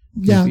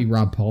goofy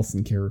Rob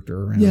Paulson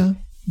character around. Yeah,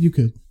 you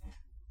could.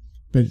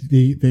 But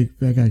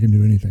that guy can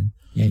do anything.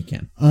 Yeah, he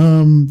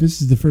can.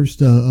 This is the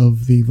first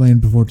of the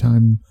Land Before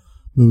Time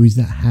movies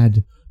that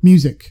had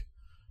music.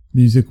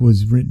 Music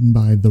was written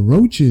by the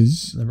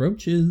Roaches. The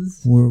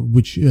Roaches.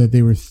 Which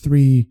they were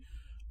three,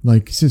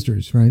 like,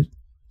 sisters, right?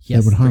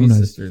 Yes, that would harmonize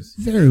sisters.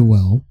 Very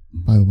well,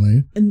 by the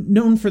way. And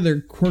known for their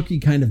quirky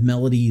kind of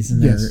melodies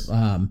and their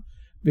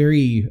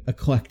very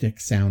eclectic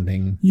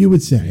sounding. You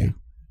would say. Yeah.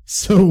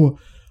 So,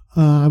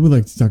 I would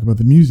like to talk about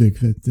the music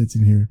that's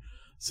in here.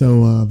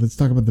 So, let's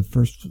talk about the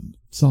first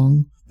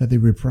song that they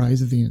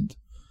reprise at the end,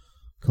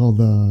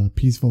 called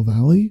Peaceful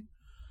Valley.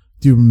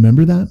 Do you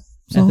remember that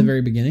song? At the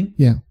very beginning?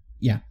 Yeah.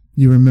 Yeah.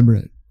 You remember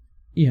it?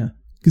 Yeah.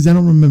 Because I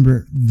don't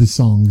remember the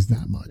songs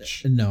that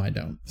much. No, I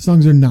don't. The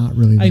songs are not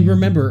really... I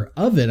remember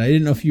of it. I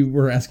didn't know if you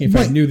were asking if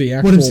I knew the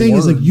actual What I'm saying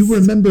words. is, like, you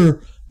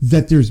remember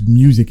that there's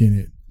music in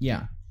it.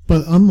 Yeah.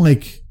 But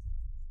unlike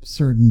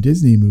certain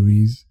Disney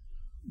movies...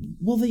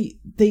 Well,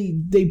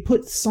 they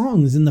put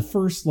songs in the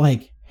first,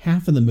 like,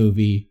 half of the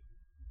movie,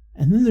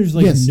 and then there's,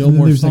 like, no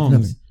more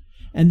songs. Like,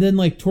 and then,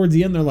 like, towards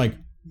the end, they're like,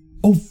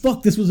 "Oh,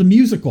 fuck, this was a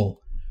musical.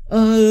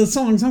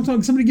 Song,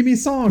 somebody give me a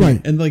song."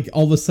 Right. And, like,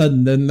 all of a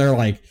sudden, then they're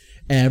like,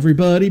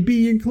 "Everybody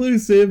be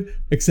inclusive,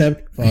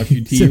 except fuck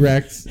you,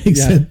 T-Rex."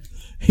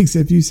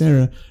 Except you,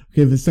 Sarah.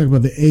 Okay, let's talk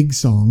about the egg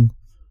song,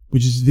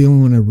 which is the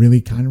only one I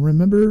really kind of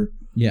remember.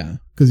 Yeah.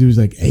 Because he was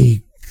like,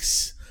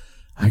 "Eggs.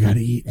 I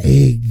gotta eat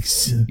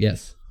eggs."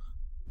 Yes.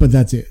 But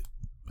that's it.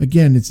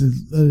 Again, it's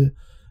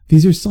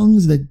these are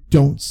songs that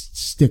don't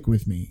stick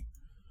with me,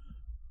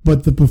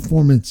 but the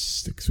performance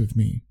sticks with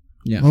me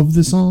of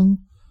the song,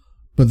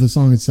 but the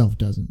song itself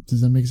doesn't.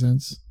 Does that make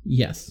sense?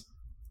 Yes.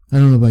 I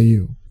don't know about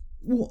you.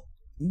 Well,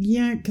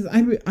 yeah, because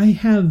I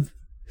have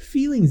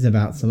feelings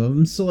about some of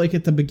them. So, like,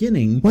 at the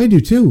beginning... Well, I do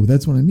too.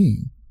 That's what I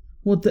mean.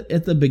 Well,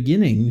 at the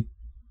beginning,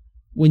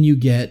 when you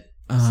get...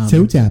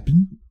 toe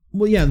tapping.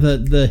 Well, yeah,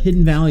 the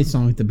Hidden Valley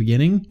song at the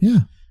beginning.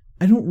 Yeah.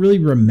 I don't really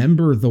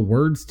remember the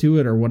words to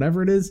it or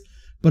whatever it is,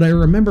 but I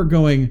remember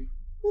going,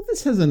 well,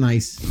 this has a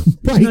nice,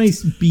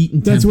 nice beat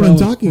and tempo. That's what I'm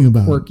talking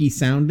about. Quirky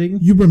sounding.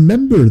 You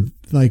remember,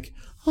 like,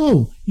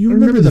 you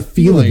remember the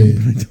feel of it,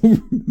 but I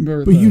don't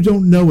remember. But you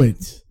don't know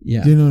it.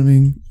 Yeah. Do you know what I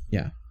mean?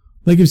 Yeah.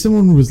 Like if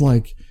someone was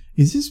like,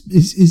 "Is this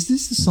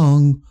the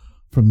song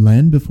from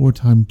Land Before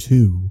Time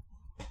 2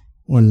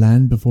 or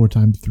Land Before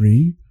Time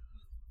 3?"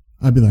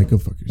 I'd be like, "Go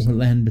fuck yourself." Or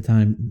Land Before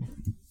Time.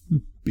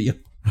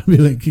 I'd be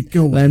like,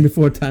 "Go Land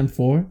Before Time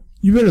 4."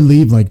 You better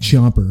leave like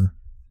Chomper.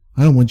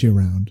 I don't want you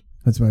around.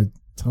 That's what I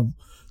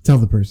tell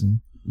the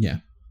person. Yeah.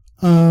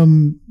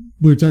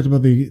 We talked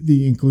about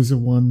the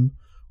inclusive one,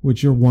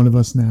 which you're one of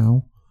us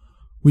now,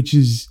 which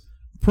is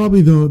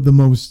probably the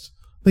most,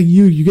 like,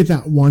 you get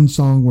that one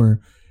song where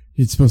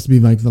it's supposed to be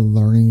like the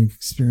learning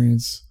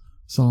experience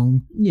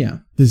song. Yeah.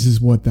 This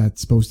is what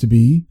that's supposed to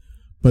be.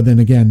 But then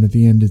again, at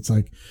the end, it's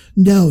like,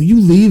 "No, you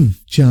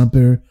leave,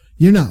 Chomper.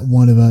 You're not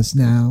one of us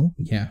now."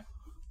 Yeah.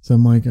 So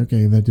I'm like,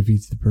 okay, that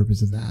defeats the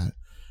purpose of that.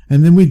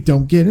 And then we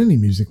don't get any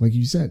music, like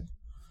you said.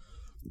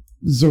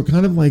 So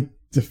kind of like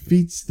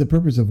defeats the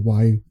purpose of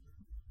why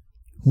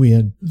we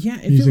had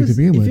music to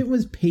begin with. If it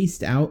was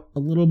paced out a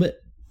little bit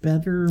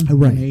better,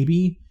 right.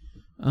 maybe.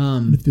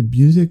 If the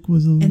music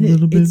was a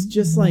little bit, it's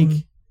just more... like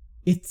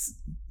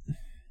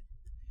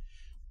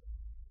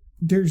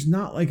there's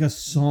not like a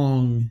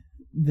song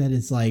that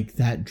is like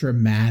that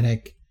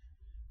dramatic.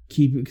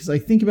 Because I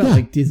think about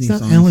like Disney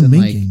songs. It's not Alan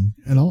Menken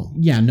at all.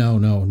 Yeah, no,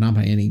 not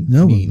by any means.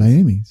 No, by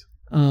any means.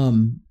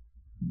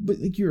 But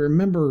like you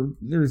remember,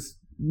 there's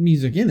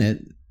music in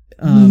it.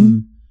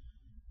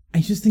 I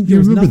just think there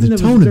was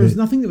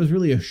nothing that was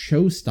really a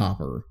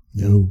showstopper.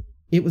 No,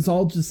 it was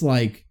all just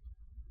like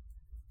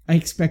I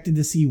expected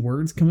to see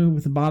words coming up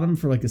with the bottom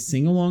for like a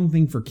sing along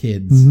thing for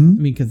kids. I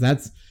mean, because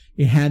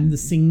it had the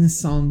sing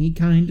songy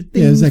kind of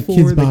thing. Yeah, it was like for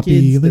Kids the Boppy.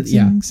 kids. Let's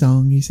sing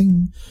songy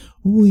sing.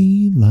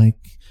 We like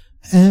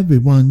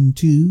everyone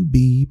to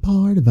be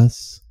part of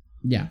us.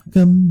 Yeah,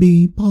 come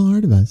be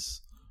part of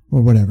us,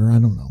 or whatever. I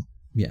don't know.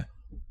 Yeah,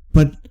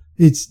 but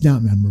it's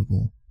not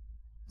memorable.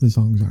 The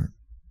songs aren't.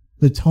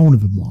 The tone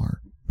of them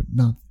are, but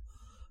not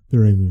the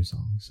regular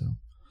songs. So,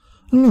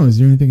 I don't know. Is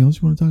there anything else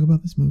you want to talk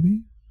about this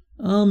movie?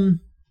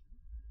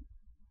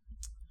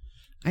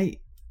 I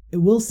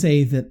will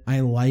say that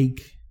I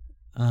like,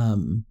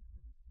 one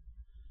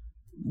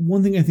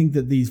thing I think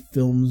that these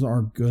films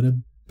are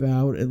good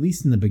about, at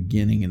least in the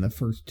beginning, in the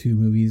first two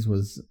movies,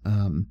 was,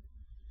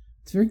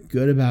 it's very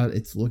good about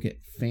its look at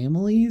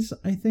families,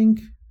 I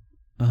think.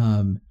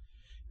 And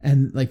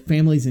like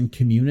families and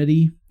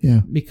community.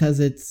 Yeah. Because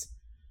it's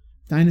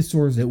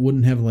dinosaurs that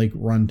wouldn't have like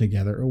run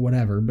together or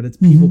whatever, but it's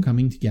people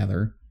coming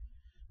together.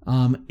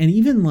 And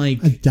even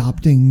like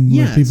adopting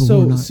people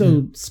who are not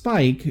so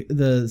Spike,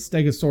 the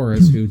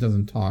Stegosaurus who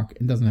doesn't talk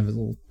and doesn't have his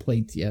little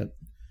plates yet,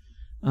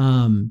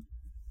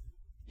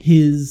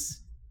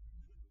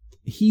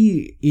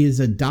 he is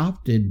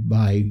adopted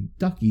by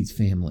Ducky's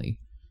family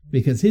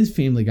because his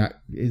family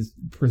is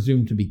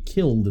presumed to be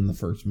killed in the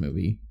first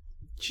movie.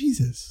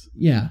 Jesus.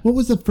 Yeah. What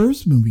was the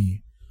first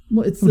movie?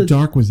 Well, it's how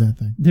dark was that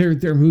thing?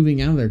 They're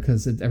moving out of there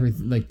because it's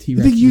everything like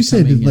T-Rex. I think you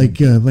said that like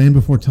Land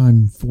Before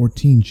Time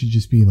 14 should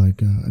just be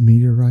like a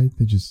meteorite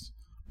that just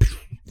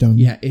done.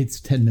 Yeah, it's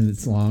 10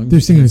 minutes long.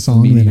 They're singing a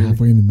song and then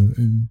halfway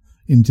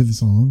into the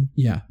song.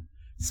 Yeah.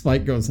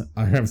 Spike goes,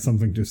 I have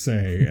something to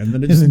say, and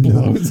then it just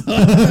blows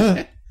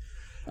up.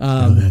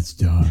 Oh, that's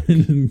dark.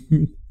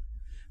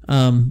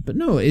 But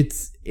no,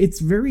 it's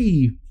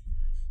very...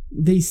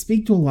 They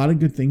speak to a lot of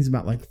good things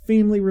about like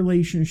family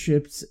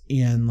relationships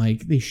and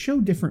like they show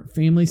different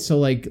families. So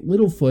like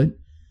Littlefoot,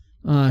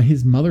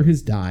 his mother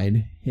has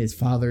died. His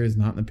father is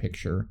not in the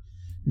picture.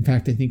 In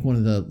fact, I think one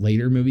of the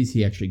later movies,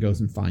 he actually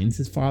goes and finds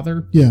his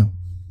father. Yeah.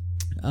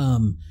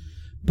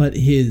 But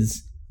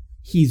he's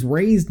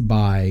raised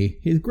by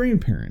his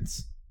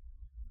grandparents.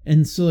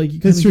 And so like,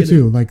 that's true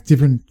too. Like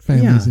different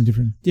families and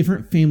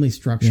different family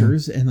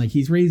structures. Yeah. And like,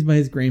 he's raised by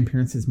his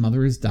grandparents. His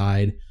mother has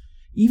died.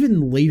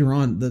 Even later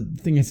on, the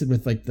thing I said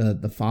with like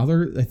the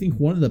father, I think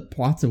one of the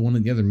plots of one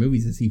of the other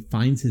movies is he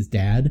finds his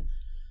dad,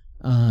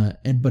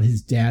 but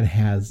his dad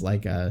has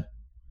like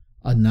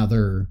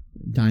another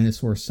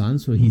dinosaur son,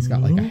 so he's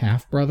got like a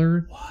half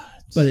brother. What?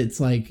 But it's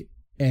like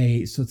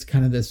so it's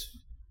kind of this,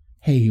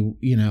 hey,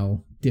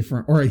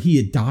 different, or he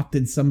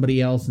adopted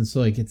somebody else, and so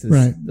like it's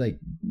this like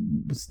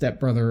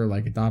stepbrother or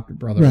like adopted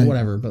brother or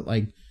whatever, but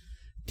like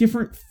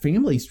different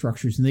family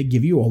structures, and they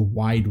give you a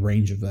wide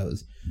range of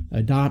those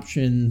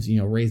adoptions,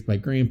 raised by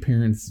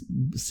grandparents,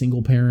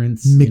 single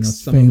parents,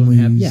 mixed some families.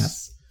 Of them have,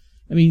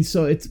 I mean,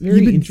 so it's very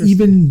interesting.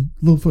 Even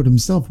Littlefoot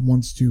himself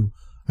wants to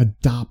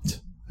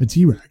adopt a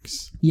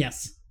T-Rex.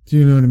 Yes. Do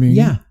you know what I mean?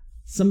 Yeah.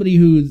 Somebody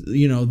who,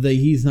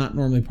 he's not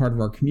normally part of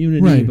our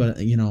community, but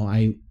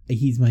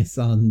he's my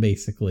son,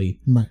 basically.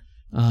 Right.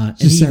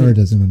 Just Sarah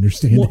doesn't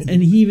understand it.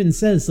 And he even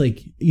says, like,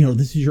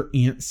 this is your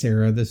Aunt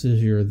Sarah, this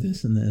is your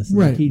this and this. And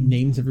right. Like, he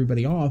names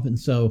everybody off. And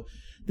so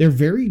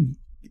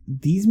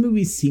these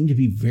movies seem to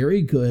be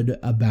very good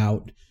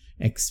about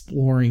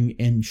exploring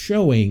and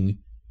showing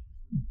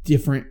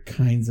different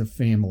kinds of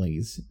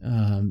families.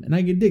 And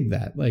I could dig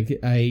that. Like,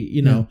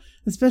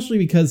 especially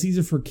because these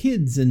are for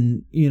kids,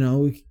 and,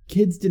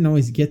 kids didn't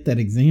always get that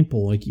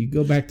example. Like, you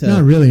go back to...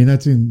 Not really, and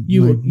that's in...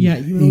 you would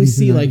always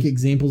see, like,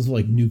 examples of,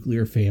 like,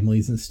 nuclear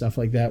families and stuff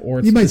like that.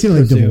 Or you might see,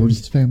 like,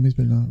 divorced families,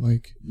 but not,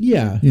 like...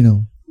 Yeah.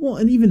 Well,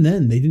 and even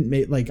then, they didn't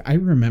make... Like, I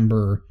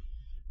remember...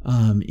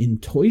 in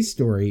Toy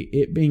Story,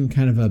 it being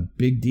kind of a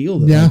big deal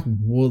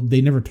that they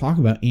never talk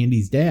about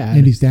Andy's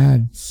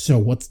dad. So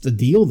what's the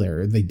deal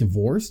there? Are they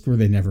divorced? Were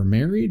they never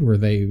married? Were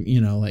they,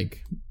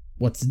 like,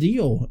 what's the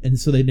deal? And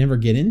so they never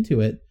get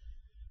into it.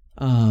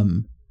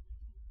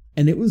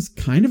 And it was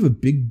kind of a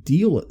big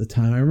deal at the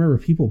time. I remember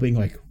people being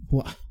like,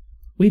 well,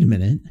 wait a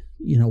minute,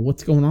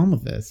 what's going on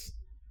with this?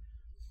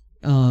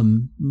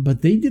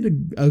 But they did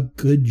a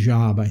good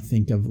job, I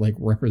think, of like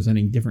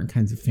representing different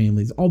kinds of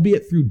families,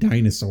 albeit through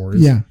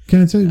dinosaurs. Yeah.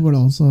 Can I tell you what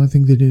also I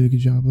think they did a good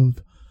job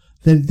of?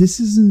 That this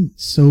isn't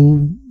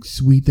so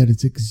sweet that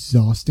it's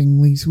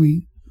exhaustingly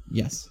sweet.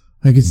 Yes.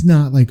 Like, it's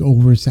not like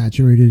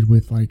oversaturated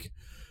with like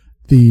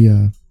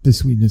the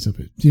sweetness of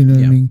it. Do you know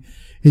what I mean?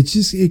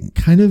 it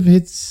kind of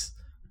hits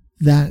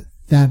that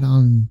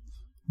on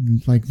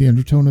like the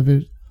undertone of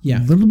it a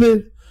little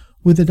bit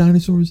with the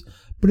dinosaurs,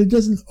 but it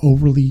doesn't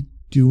overly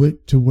do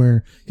it to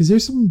where, because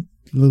there's some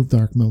little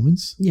dark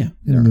moments in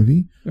the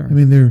movie. I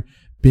mean,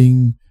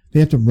 they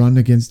have to run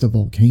against a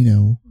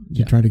volcano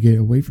to try to get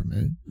away from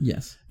it.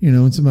 Yes.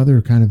 And some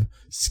other kind of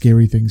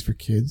scary things for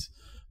kids.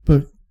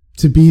 But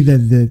to be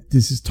that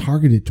this is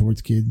targeted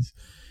towards kids,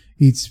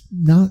 it's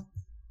not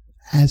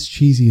as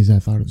cheesy as I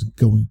thought it was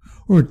going.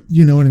 Or,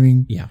 you know what I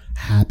mean? Yeah.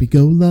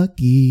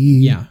 Happy-go-lucky.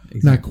 Yeah,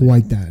 exactly. Not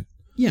quite that.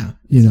 Yeah.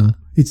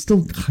 It's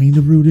still kind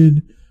of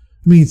rooted.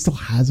 I mean, it still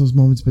has those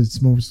moments, but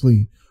it's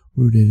mostly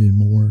rooted in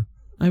more.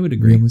 I would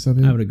agree. Of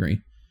it. I would agree.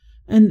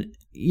 And,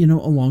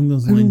 along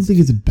those lines. I don't think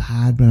it's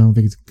bad, but I don't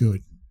think it's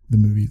good, the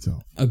movie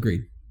itself.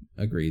 Agreed.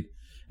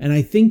 And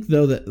I think,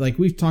 though, that, like,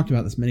 we've talked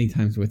about this many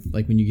times with,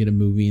 like, when you get a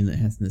movie and it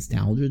has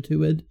nostalgia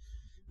to it,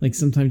 like,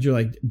 sometimes you're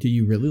like, do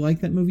you really like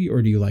that movie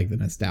or do you like the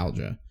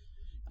nostalgia?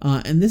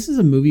 And this is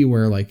a movie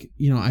where, like,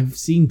 I've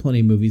seen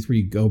plenty of movies where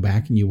you go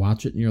back and you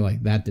watch it and you're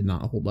like, that did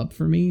not hold up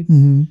for me.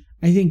 Mm-hmm.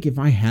 I think if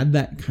I had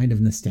that kind of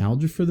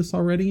nostalgia for this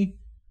already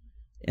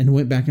and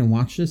went back and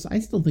watched this, I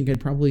still think I'd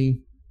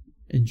probably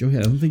enjoy it.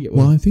 I don't think it would.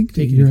 Well, I think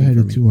you're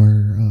headed to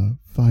our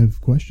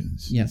 5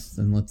 questions. Yes,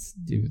 then let's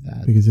do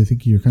that. Because I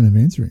think you're kind of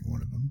answering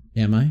one of them.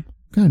 Am I?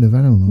 Kind of,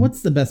 I don't know.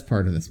 What's the best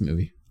part of this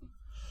movie?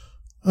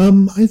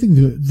 I think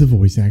the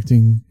voice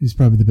acting is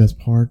probably the best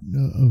part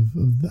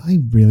I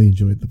really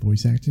enjoyed the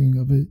voice acting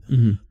of it.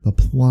 Mm-hmm. The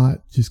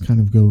plot just kind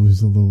of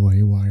goes a little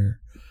haywire.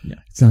 Yeah.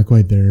 It's not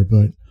quite there,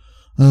 but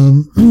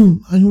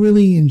I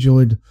really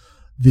enjoyed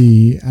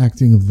the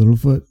acting of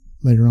Littlefoot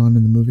later on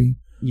in the movie.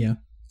 Yeah.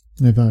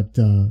 I thought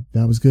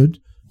that was good.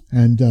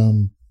 And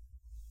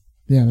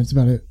that's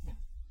about it.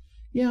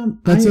 Yeah.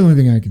 That's the only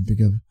thing I can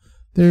think of.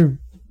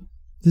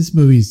 This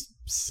movie's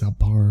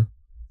subpar.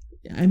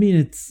 I mean,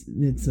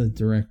 it's a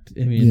direct.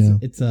 I mean,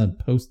 it's a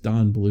post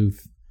Don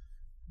Bluth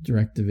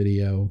direct to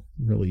video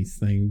release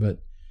thing. But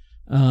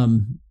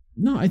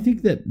no, I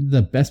think that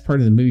the best part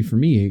of the movie for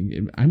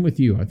me, I'm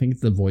with you. I think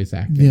it's the voice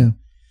acting. Yeah.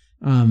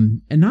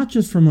 And not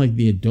just from like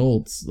the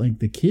adults, like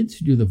the kids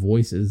who do the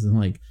voices, and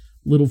like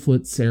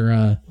Littlefoot,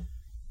 Sarah,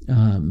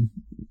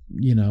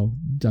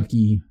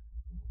 Ducky.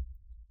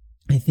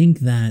 I think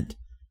that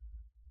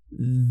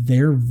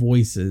their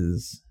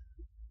voices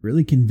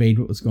really conveyed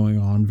what was going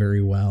on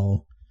very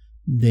well.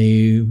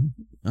 They,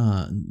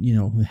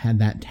 had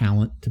that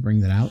talent to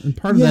bring that out. And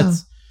part of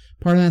that's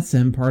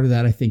them. Part of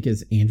that, I think,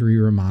 is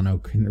Andrea Romano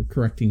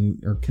connecting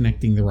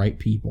the right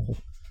people,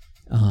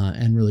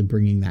 and really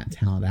bringing that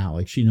talent out.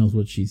 Like, she knows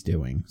what she's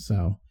doing.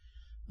 So,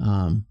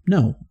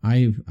 no,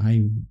 I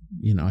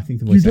think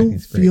the voice acting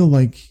is great. You don't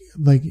feel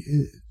like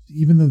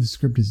even though the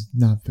script is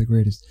not the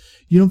greatest,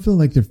 you don't feel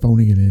like they're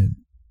phoning it in.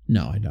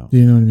 No, I don't. Do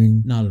you know what I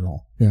mean? Not at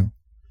all. Yeah.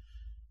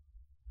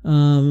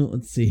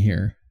 Let's see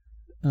here.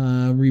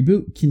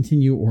 Reboot,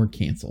 continue, or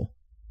cancel?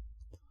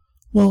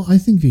 Well, I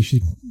think they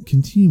should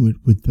continue it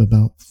with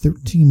about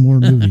 13 more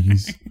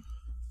movies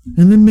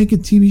and then make a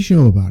TV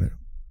show about it.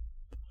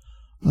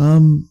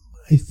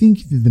 I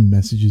think that the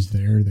message is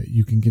there that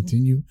you can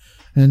continue,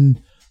 and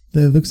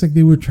it looks like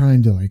they were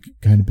trying to like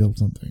kind of build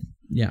something.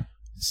 Yeah.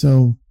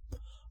 So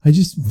I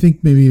just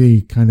think maybe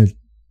they kind of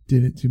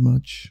did it too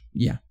much.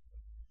 Yeah.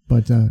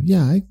 But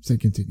I say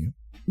continue.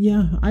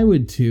 Yeah, I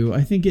would too.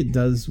 I think it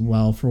does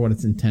well for what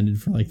it's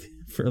intended for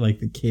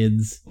the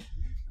kids.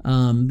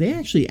 They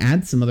actually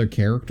add some other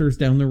characters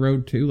down the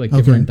road too, like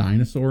different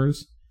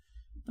dinosaurs.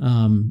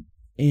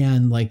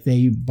 And like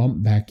they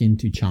bump back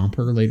into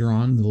Chomper later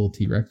on, the little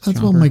T-Rex.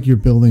 That's one like you're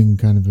building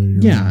kind of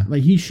a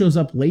like he shows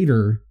up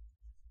later,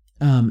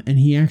 and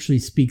he actually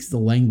speaks the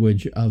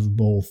language of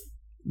both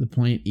the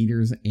plant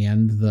eaters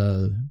and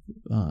the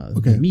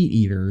meat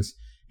eaters,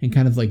 and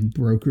kind of like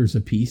brokers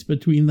a peace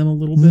between them a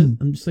little bit.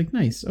 I'm just like,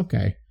 nice,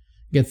 okay,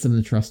 gets them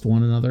to trust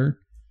one another.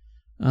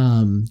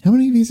 How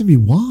many of these have you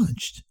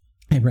watched?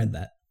 I read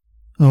that.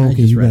 Oh,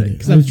 okay, you read it.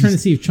 Because I was trying to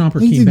see if Chomper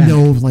came back. I didn't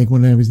know if, like,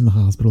 when I was in the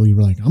hospital, you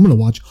were like, I'm going to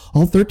watch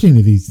all 13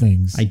 of these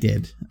things. I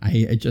did.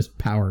 I just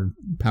powered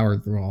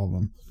through all of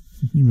them.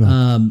 You were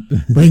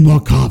like, bring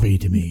more coffee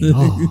to me.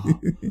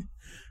 Oh.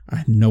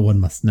 No one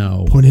must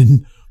know. Put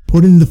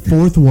in the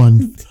fourth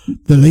one.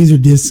 The laser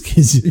disc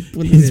is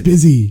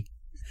busy.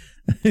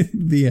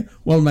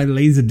 While my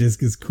laser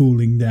disc is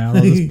cooling down,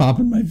 I'll just pop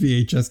in my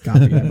VHS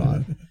copy I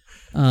bought.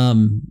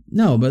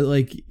 No, but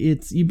like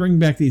you bring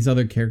back these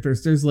other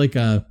characters. There's like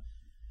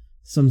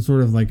some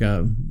sort of like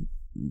a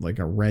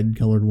red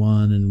colored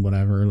one and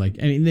whatever. Like,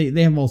 I mean,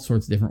 they have all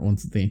sorts of different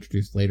ones that they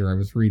introduced later. I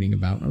was reading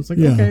about, and I was like,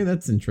 okay,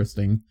 that's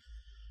interesting.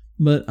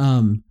 But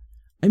I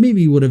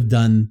maybe would have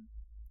done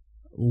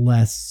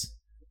less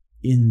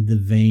in the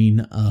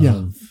vein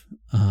of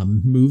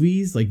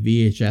movies like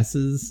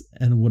VHSs,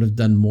 and would have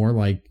done more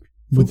like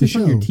with the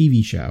show, your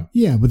TV show.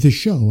 Yeah, with the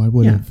show, I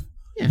would have.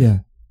 Yeah.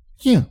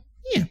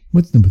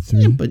 What's number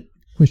 3? Yeah, but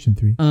question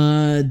 3.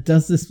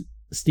 Does this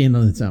stand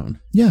on its own?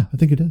 Yeah, I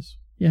think it does.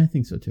 Yeah, I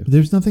think so too.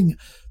 There's nothing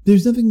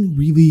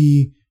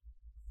really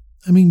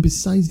I mean,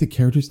 besides the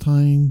characters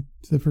tying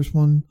to the first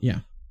one,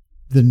 Yeah.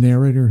 the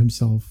narrator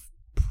himself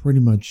pretty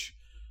much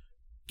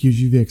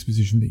gives you the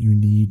exposition that you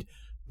need,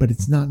 but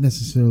it's not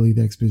necessarily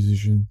the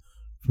exposition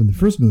from the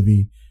first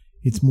movie.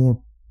 It's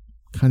more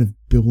kind of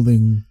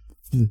building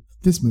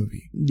this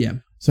movie. Yeah.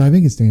 So I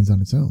think it stands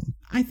on its own.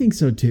 I think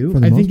so too. For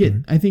the most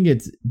part. I think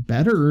it's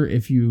better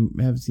if you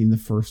have seen the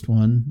first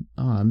one,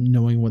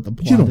 knowing what the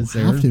But you plot don't is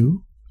there. have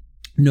to.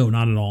 No,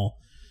 not at all.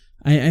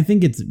 I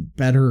think it's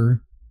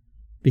better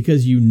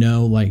because you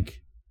know, like,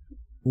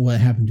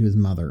 what happened to his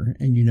mother,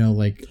 and you know,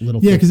 like,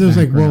 little. Yeah, because it was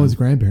like, background. well, his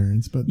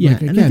grandparents, but Yeah,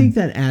 like, again, and I think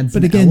that adds.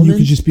 But an again, element. you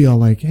could just be all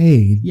like,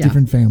 hey, Yeah.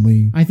 different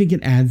family. I think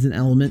it adds an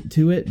element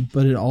to it,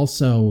 but it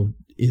also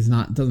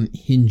doesn't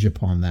hinge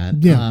upon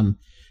that. Yeah.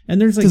 And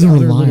there's like Doesn't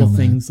other rely little on that.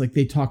 things like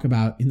they talk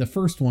about in the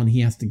first one.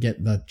 He has to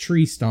get the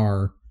tree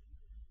star.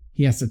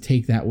 He has to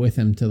take that with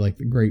him to like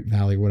the Great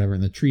Valley or whatever.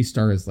 And the tree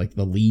star is like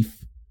the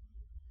leaf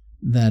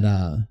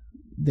that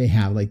they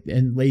have. Like,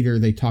 and later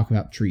they talk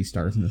about tree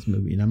stars in this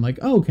movie, and I'm like,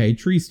 oh, okay,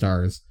 tree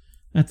stars.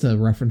 That's a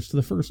reference to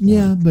the first one.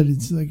 Yeah, but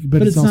it's like,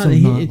 but it's also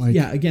not like,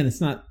 yeah. Again,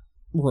 it's not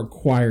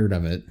required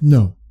of it.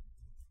 no.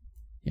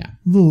 Yeah.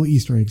 Little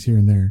Easter eggs here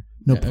and there.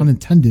 No Yeah. pun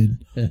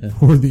intended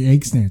for the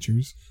egg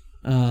snatchers.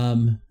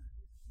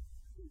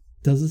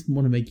 Does this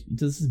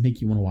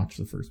make you want to watch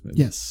the first movie?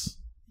 Yes.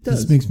 It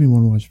does. This makes me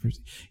want to watch first.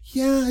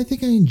 Yeah, I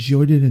think I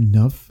enjoyed it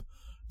enough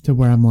to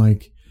where I'm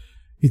like,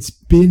 it's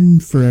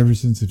been forever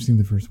since I've seen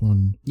the first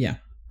one. Yeah.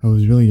 I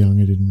was really young.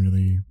 I didn't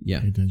really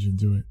Yeah. pay attention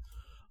to it.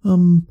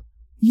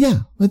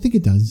 Yeah, I think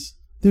it does.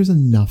 There's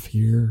enough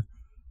here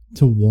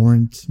to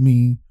warrant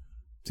me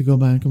to go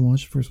back and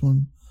watch the first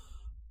one,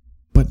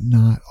 but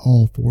not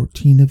all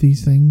 14 of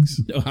these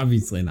things. No,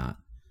 obviously not.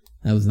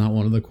 That was not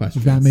one of the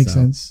questions. If that makes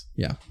sense.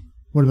 Yeah.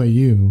 What about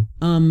you?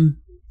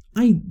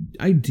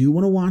 I do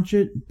want to watch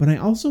it, but I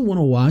also want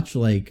to watch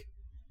like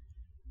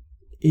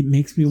it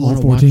makes me want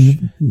to watch.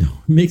 14? No,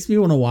 it makes me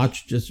want to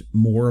watch just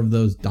more of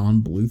those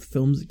Don Bluth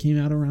films that came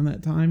out around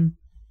that time.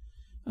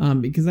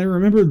 Because I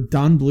remember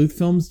Don Bluth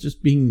films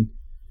just being,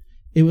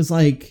 it was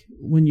like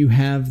when you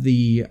have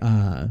the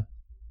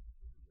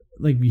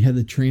like you had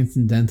the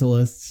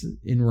transcendentalists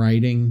in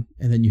writing,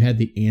 and then you had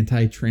the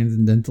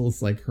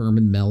anti-transcendentalists like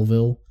Herman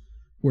Melville,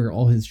 where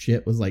all his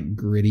shit was like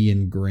gritty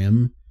and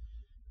grim.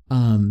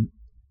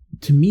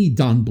 To me,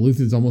 Don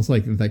Bluth is almost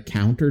like the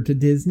counter to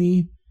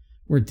Disney,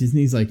 where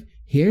Disney's like,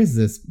 here's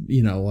this,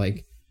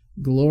 like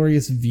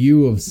glorious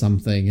view of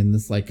something, and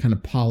this like kind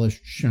of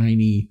polished,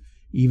 shiny,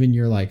 even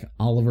your like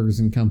Oliver's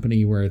and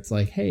Company, where it's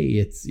like, hey,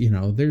 it's,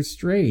 there's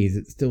strays.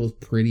 It still is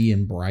pretty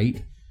and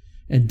bright.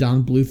 And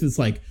Don Bluth is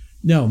like,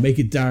 no, make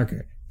it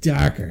darker,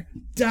 darker,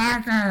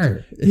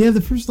 darker. Yeah,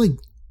 the first like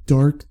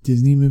dark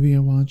Disney movie I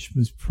watched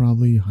was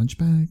probably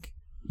Hunchback.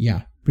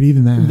 Yeah. But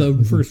even that.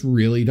 The first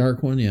really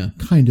dark one, yeah.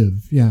 Kind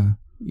of, yeah.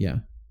 Yeah.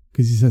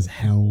 Because he says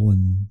hell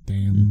and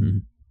damn.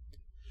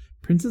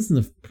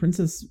 Mm-hmm.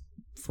 Princess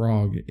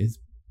Frog is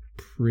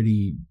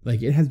pretty,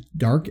 like, it has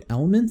dark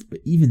elements, but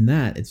even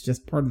that, it's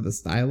just part of the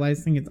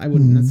stylized thing. I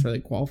wouldn't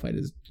necessarily qualify it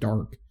as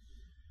dark.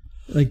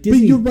 Like Disney,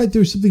 but you're right,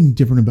 there's something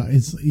different about it.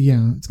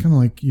 It's kind of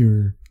like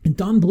your... And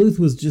Don Bluth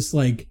was just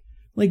like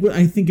what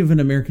I think of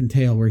an American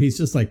Tale, where he's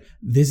just like,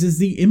 this is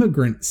the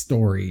immigrant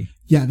story.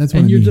 Yeah, that's what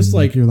and I you're mean. just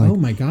like, you're like, oh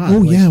my God. Oh,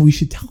 like, yeah, we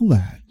should tell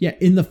that. Yeah,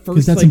 in the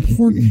first, that's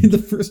important. In the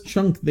first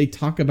chunk, they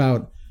talk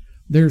about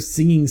they're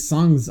singing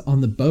songs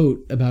on the boat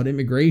about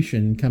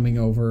immigration coming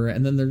over,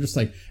 and then they're just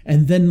like,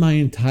 and then my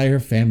entire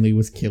family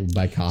was killed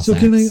by Cossacks.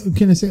 So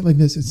can I say it like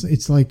this?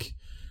 It's like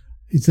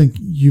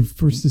you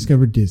first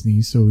discovered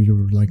Disney, so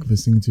you're like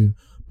listening to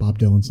Bob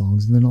Dylan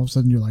songs, and then all of a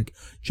sudden you're like,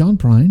 John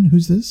Prine,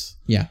 who's this?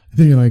 Yeah. And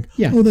then you're like,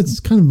 yeah. Oh, that's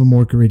kind of a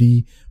more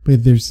gritty,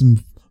 but there's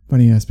some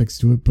funny aspects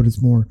to it, but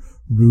it's more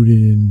rooted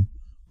in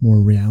more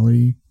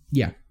reality.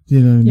 Yeah. Do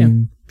you know what I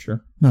mean?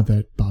 Sure. Not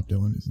that Bob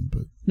Dylan isn't,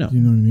 but no, do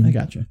you know what I mean? I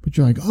gotcha. But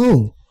you're like,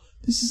 oh,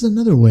 this is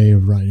another way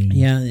of writing.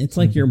 Yeah, it's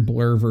like your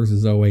Blur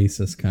versus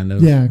Oasis kind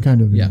of. Yeah,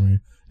 kind of in a way.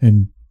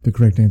 And the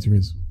correct answer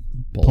is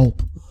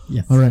pulp.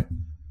 Yes. All right.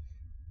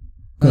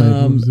 Go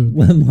ahead.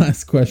 One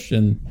last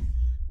question.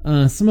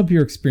 Sum up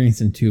your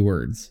experience in 2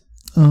 words.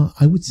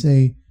 I would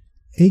say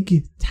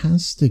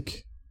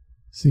egg-tastic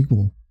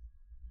sequel.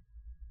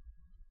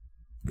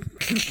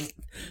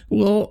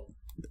 Well,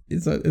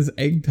 is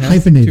egg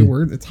hyphenated 2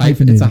 words? It's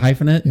hyphenated. It's a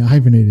hyphenate? Yeah,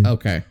 hyphenated.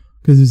 Okay.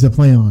 Because it's a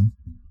play on.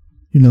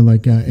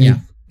 Like egg. Yeah.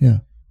 Yeah.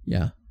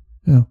 Yeah.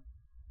 Yeah.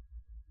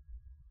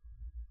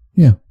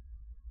 Yeah.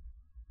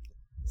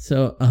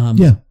 So,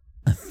 yeah.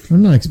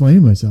 I'm not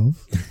explaining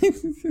myself.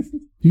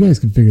 You guys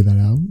can figure that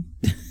out.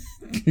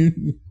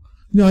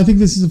 No, I think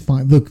this is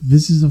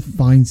this is a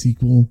fine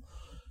sequel.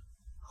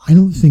 I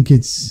don't think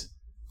it's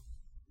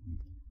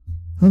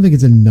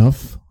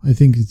enough. I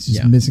think it's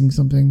just missing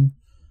something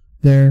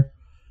there.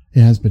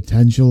 It has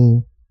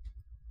potential.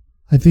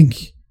 I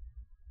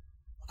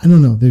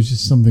don't know. There's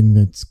just something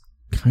that's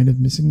kind of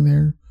missing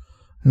there.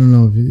 I don't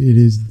know if it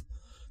is.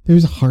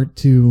 There's a heart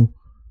to,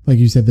 like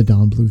you said, the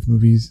Don Bluth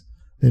movies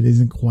that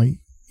isn't quite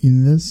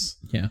in this.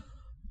 Yeah.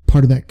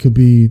 part of that could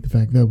be the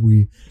fact that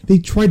they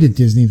tried to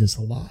Disney this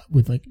a lot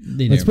with like,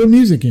 let's put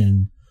music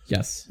in.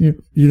 Yes.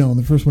 You know,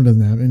 the first one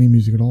doesn't have any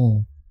music at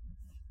all.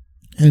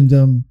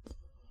 And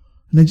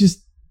it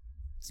just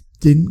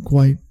didn't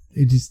quite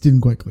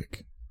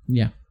click.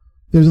 Yeah.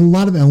 There's a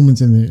lot of elements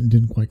in it and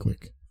didn't quite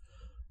click.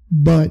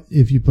 But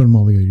if you put them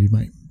all together, you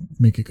might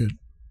make a good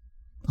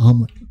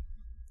omelet.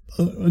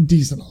 A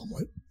decent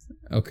omelet.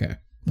 Okay.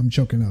 I'm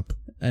choking up.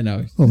 I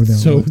know. Over there.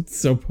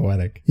 So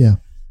poetic. Yeah.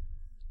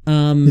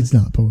 It's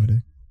not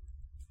poetic.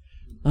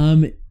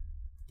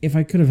 If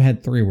I could have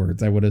had 3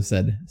 words, I would have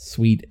said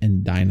sweet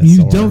and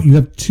dinosaur. You don't. You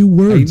have 2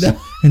 words. And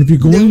if you're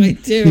going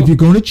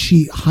to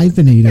cheat,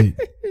 hyphenate it.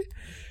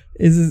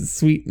 Is it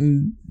sweet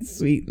and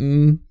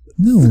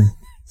No.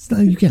 It's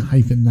not. You can't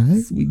hyphen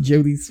that. Sweet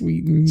Jody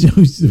Sweeten.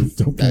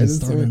 Don't get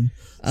started.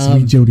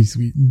 Sweet Jody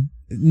Sweeten.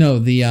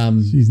 No,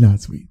 she's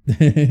not sweet.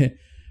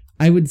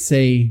 I would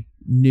say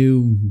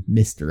new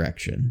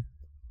misdirection.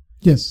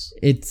 Yes.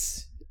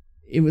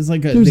 It was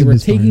like they were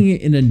taking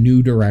it in a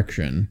new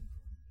direction.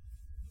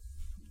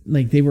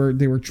 Like they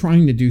were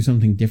trying to do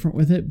something different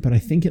with it, but I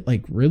think it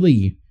like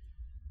really,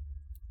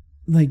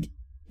 like,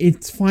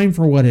 it's fine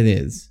for what it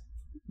is.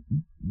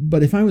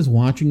 But if I was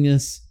watching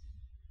this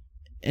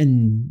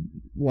and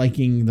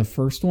liking the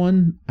first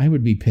one, I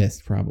would be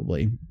pissed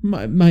probably.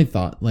 My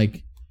thought,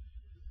 like,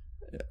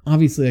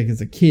 obviously, like as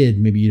a kid,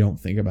 maybe you don't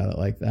think about it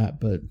like that,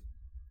 but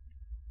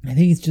I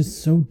think it's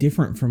just so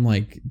different from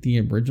like the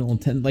original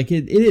intent. Like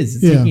it is.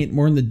 It's taking it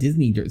more in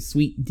the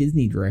sweet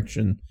Disney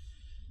direction.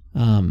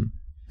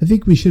 I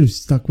think we should have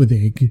stuck with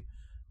egg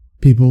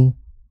people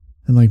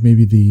and like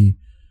maybe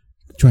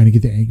trying to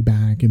get the egg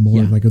back and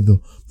more like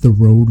the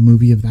road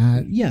movie of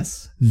that.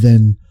 Yes.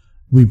 Then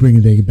we bring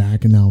the egg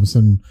back and now all of a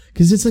sudden,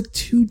 because it's like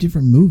 2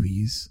 different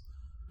movies.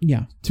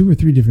 Yeah. 2 or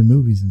 3 different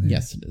movies in there.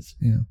 Yes, it is.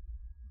 Yeah.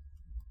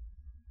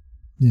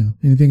 Yeah.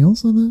 Anything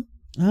else on that?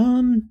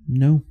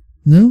 No.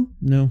 No?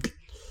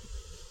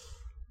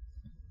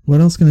 What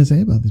else can I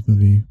say about this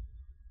movie?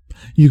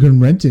 You can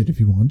rent it if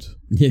you want.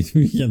 Yeah,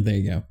 there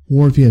you go.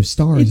 Or if you have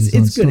stars, it's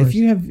good. Stars. If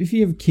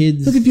you have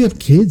kids. Look, if you have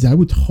kids, I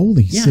would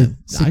totally sit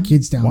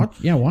kids down. Watch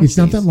it's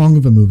not that long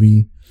of a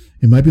movie.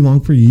 It might be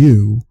long for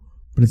you,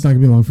 but it's not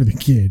going to be long for the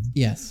kid.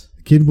 Yes.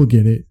 The kid will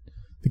get it.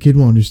 The kid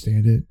will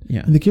understand it.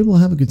 Yeah. And the kid will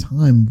have a good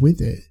time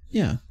with it.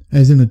 Yeah.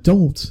 As an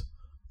adult,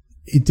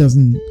 it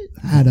doesn't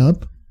add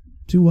up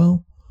too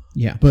well.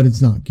 Yeah. But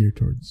it's not geared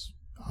towards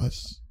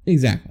us.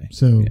 Exactly.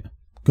 So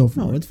go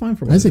for it. No, it's fine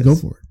for what I say go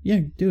for it.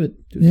 Yeah, do it.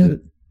 Do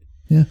it.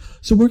 Yeah.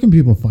 So where can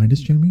people find us,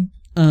 Jeremy?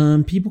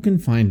 People can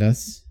find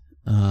us.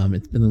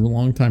 It's been a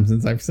long time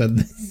since I've said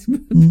this.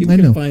 I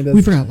know. Find us.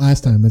 We forgot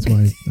last time. That's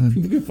why.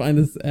 People can find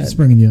us at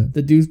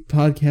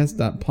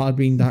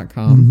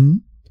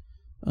thedeucepodcast.podbean.com.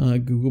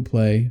 Google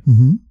Play.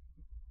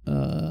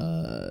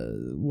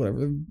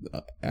 Whatever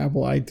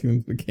Apple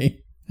iTunes became.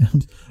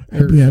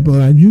 Apple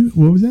iTunes?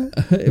 What was that?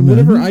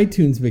 Whatever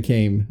iTunes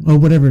became. Oh,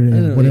 whatever it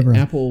is. Whatever.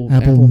 Apple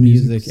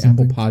Music,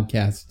 Apple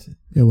Podcast.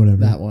 Yeah, whatever.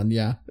 That one,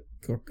 yeah.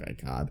 Oh, my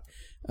God.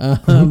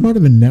 Are we part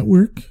of a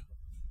network?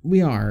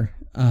 We are.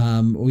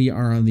 We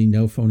are on the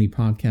No Phony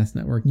Podcast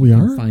Network. We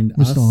are? Find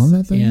We're us still on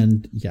that thing?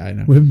 And, yeah, I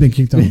know. We haven't been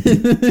kicked off.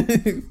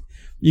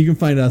 You can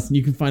find us, and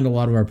you can find a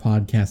lot of our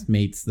podcast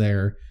mates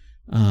there.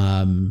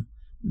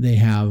 They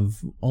have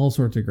all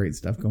sorts of great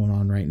stuff going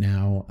on right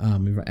now.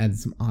 We've added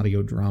some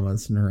audio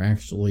dramas and are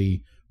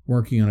actually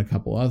working on a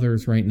couple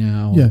others right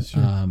now. Yes,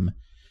 sure.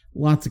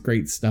 Lots of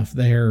great stuff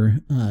there.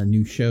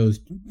 New shows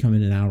come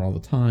in and out all the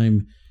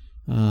time.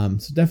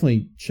 So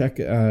definitely check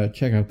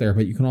out there.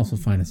 But you can also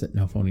find us at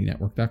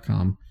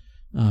nophonynetwork.com.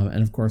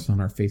 And of course on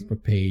our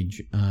Facebook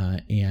page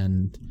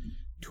and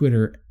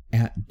Twitter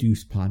at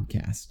Deuce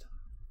Podcast.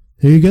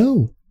 There you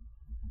go.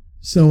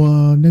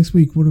 So next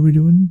week, what are we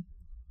doing?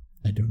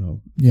 I don't know.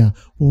 Yeah.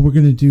 Well, we're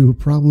going to do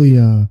probably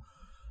the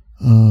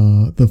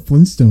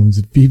Flintstones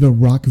at Viva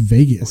Rock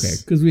Vegas. Okay,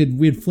 because we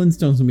had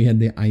Flintstones and we had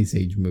the Ice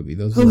Age movie.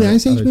 Those the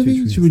Ice Age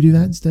movie? Should we do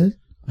that instead?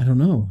 I don't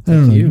know. I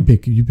don't know. You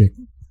pick.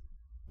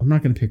 I'm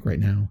not going to pick right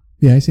now.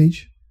 The Ice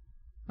Age?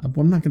 I'm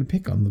not going to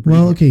pick on the...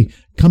 Well, okay.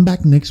 Come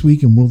back next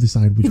week and we'll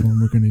decide which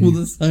one we're going to do.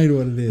 We'll decide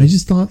what it is. I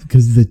just thought,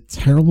 because the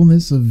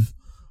terribleness of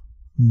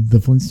the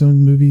Flintstones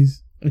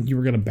movies... And you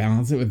were going to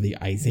balance it with the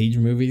Ice Age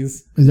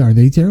movies? Are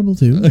they terrible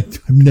too?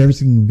 I've never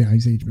seen the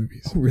Ice Age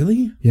movies. Oh,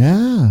 really?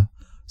 Yeah.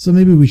 So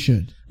maybe we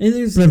should. And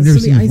there's but I've never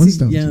seen the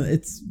Flintstones. Yeah,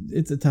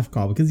 it's a tough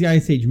call because the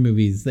Ice Age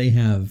movies, they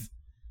have...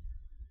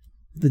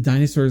 The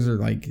dinosaurs are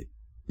like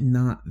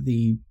not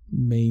the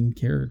main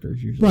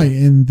characters usually. Right,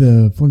 and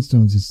the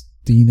Flintstones is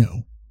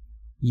Dino.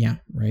 Yeah,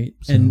 right.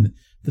 So. And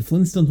the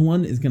Flintstones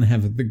one is going to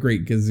have the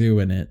Great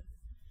Gazoo in it.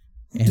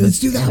 And let's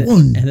do that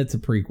one. And it's a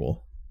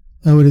prequel.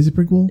 Oh, it is a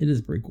prequel? It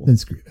is a prequel. Then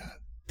screw that.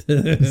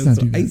 Let's not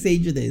do that. Ice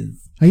Age it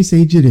is. Ice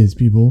Age it is,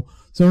 people.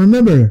 So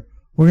remember,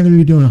 we're going to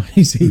be doing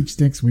Ice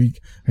Age next week,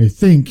 I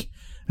think.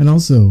 And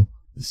also,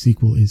 the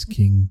sequel is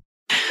King.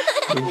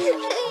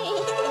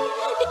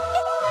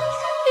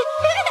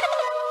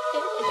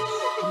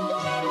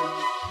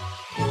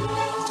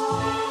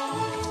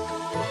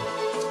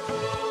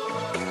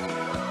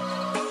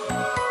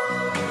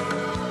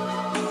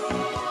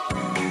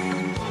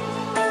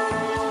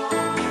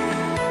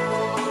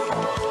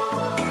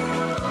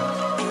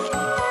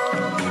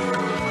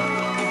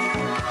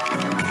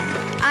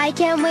 I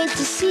can't wait to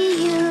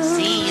see you.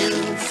 See you.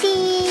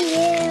 See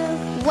you.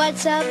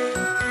 What's up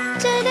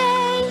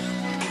today?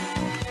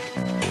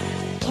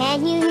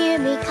 Can you hear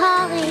me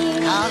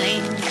calling?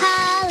 Calling.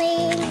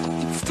 Calling.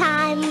 It's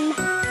time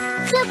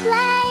to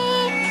play.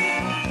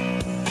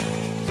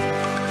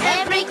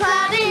 Every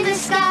cloud in the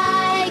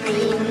sky,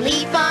 green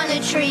leaf on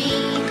a tree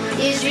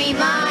is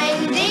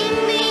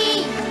reminding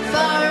me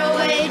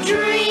faraway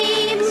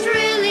dreams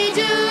really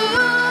do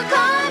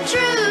come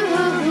true.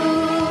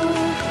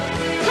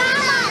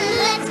 Come on,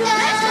 let's go.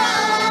 Let's go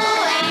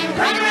and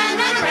run around,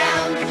 run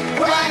around.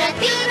 What a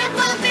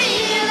beautiful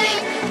feeling.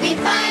 We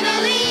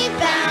finally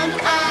found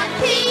a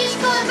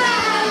peaceful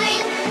valley.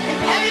 And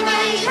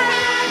everybody's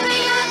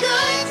having a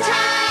good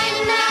time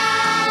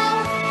now.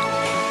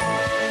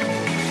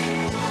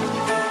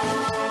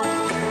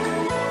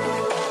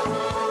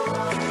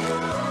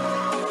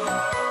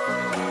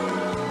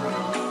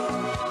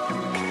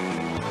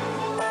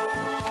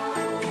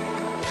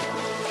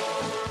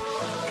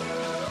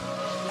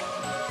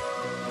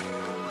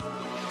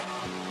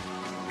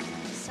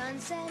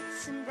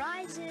 Sunsets and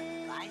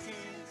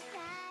rises.